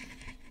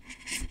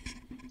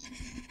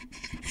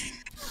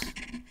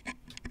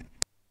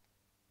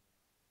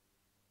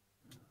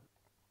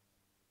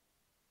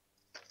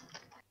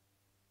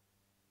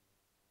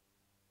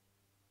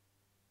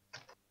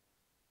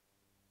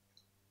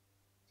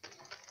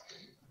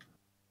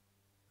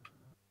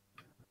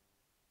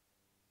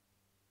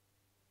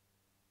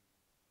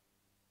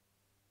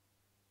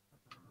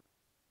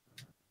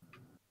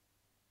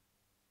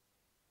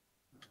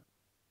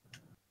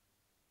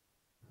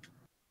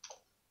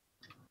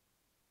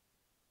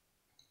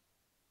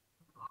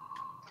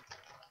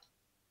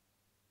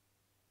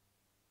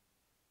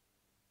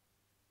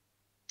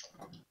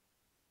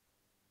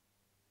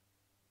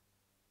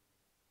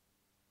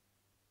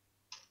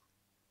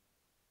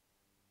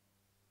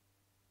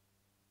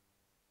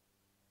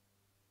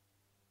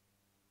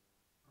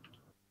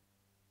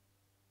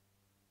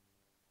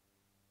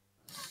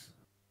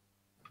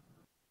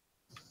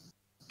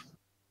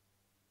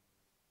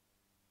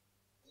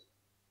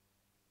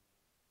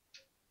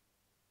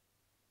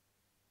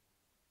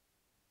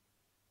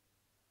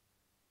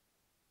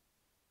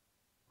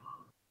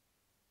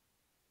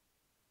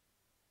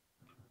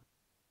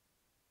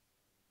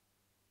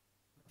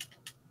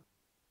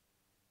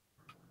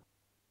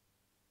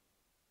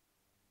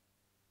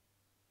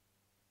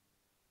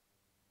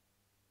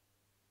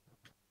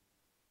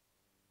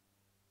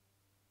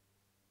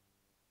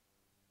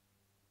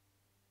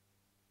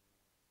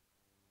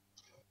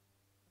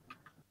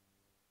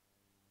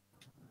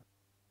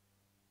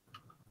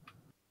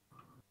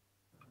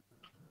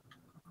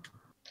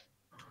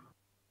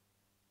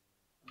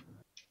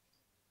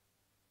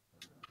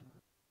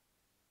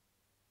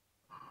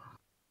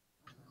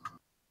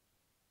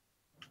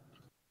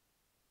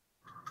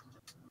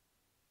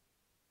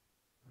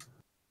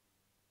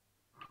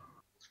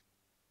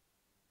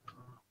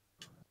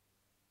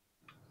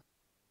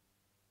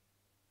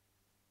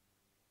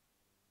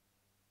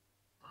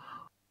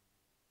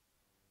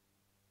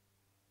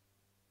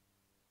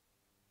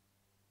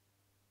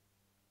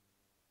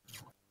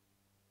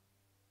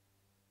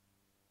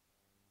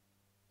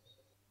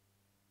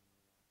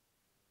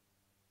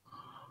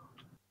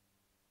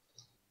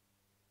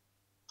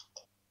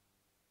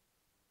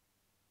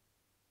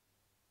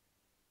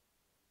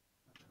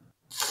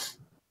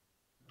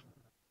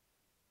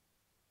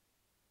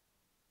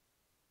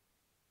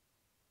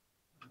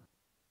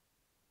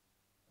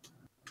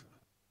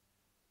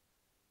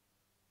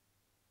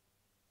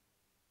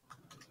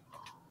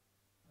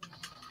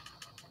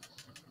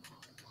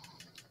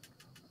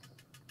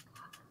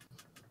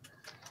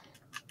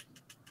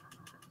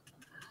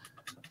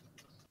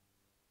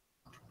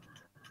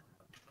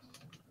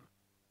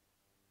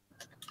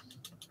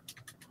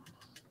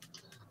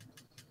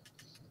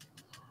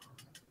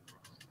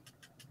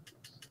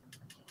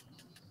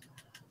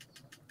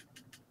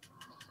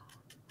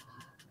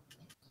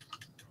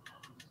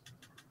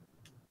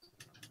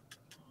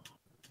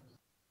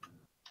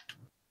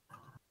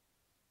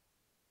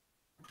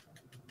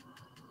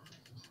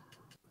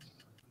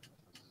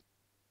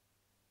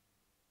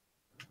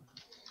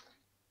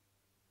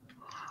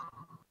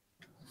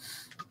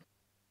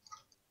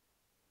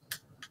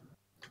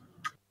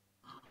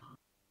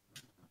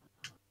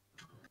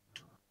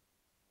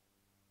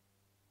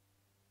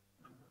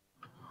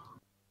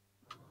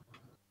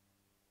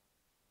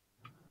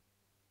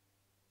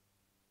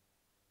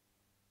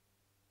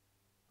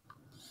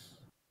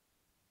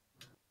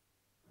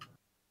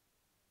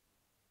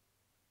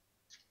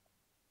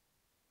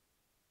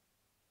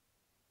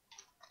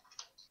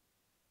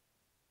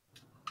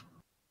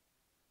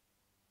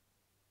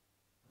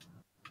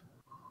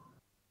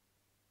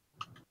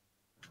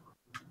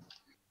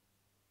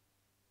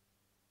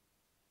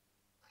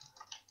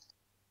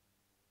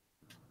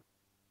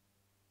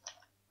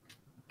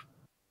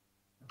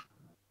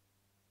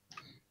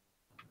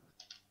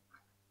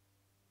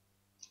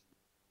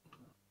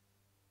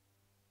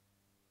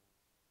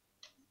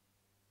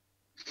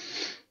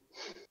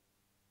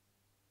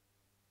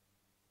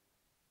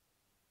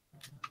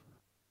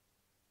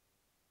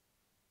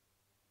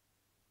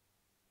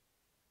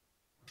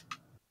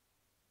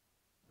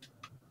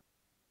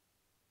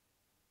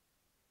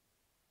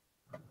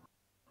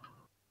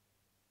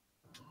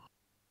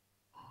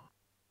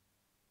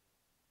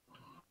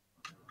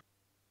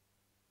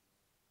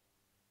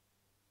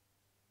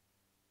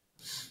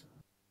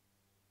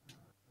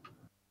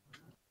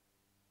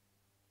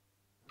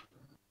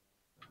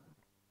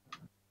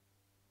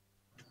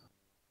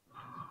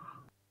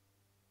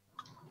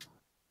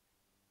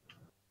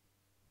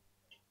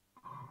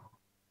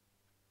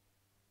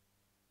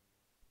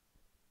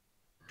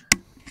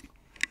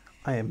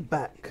 I am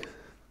back.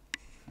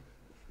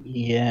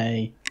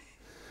 Yay. I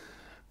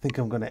think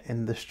I'm going to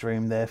end the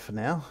stream there for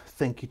now.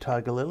 Thank you,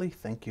 Tiger Lily.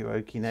 Thank you,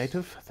 Okie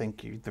Native.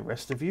 Thank you, the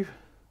rest of you.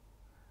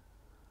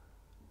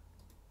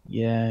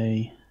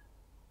 Yay.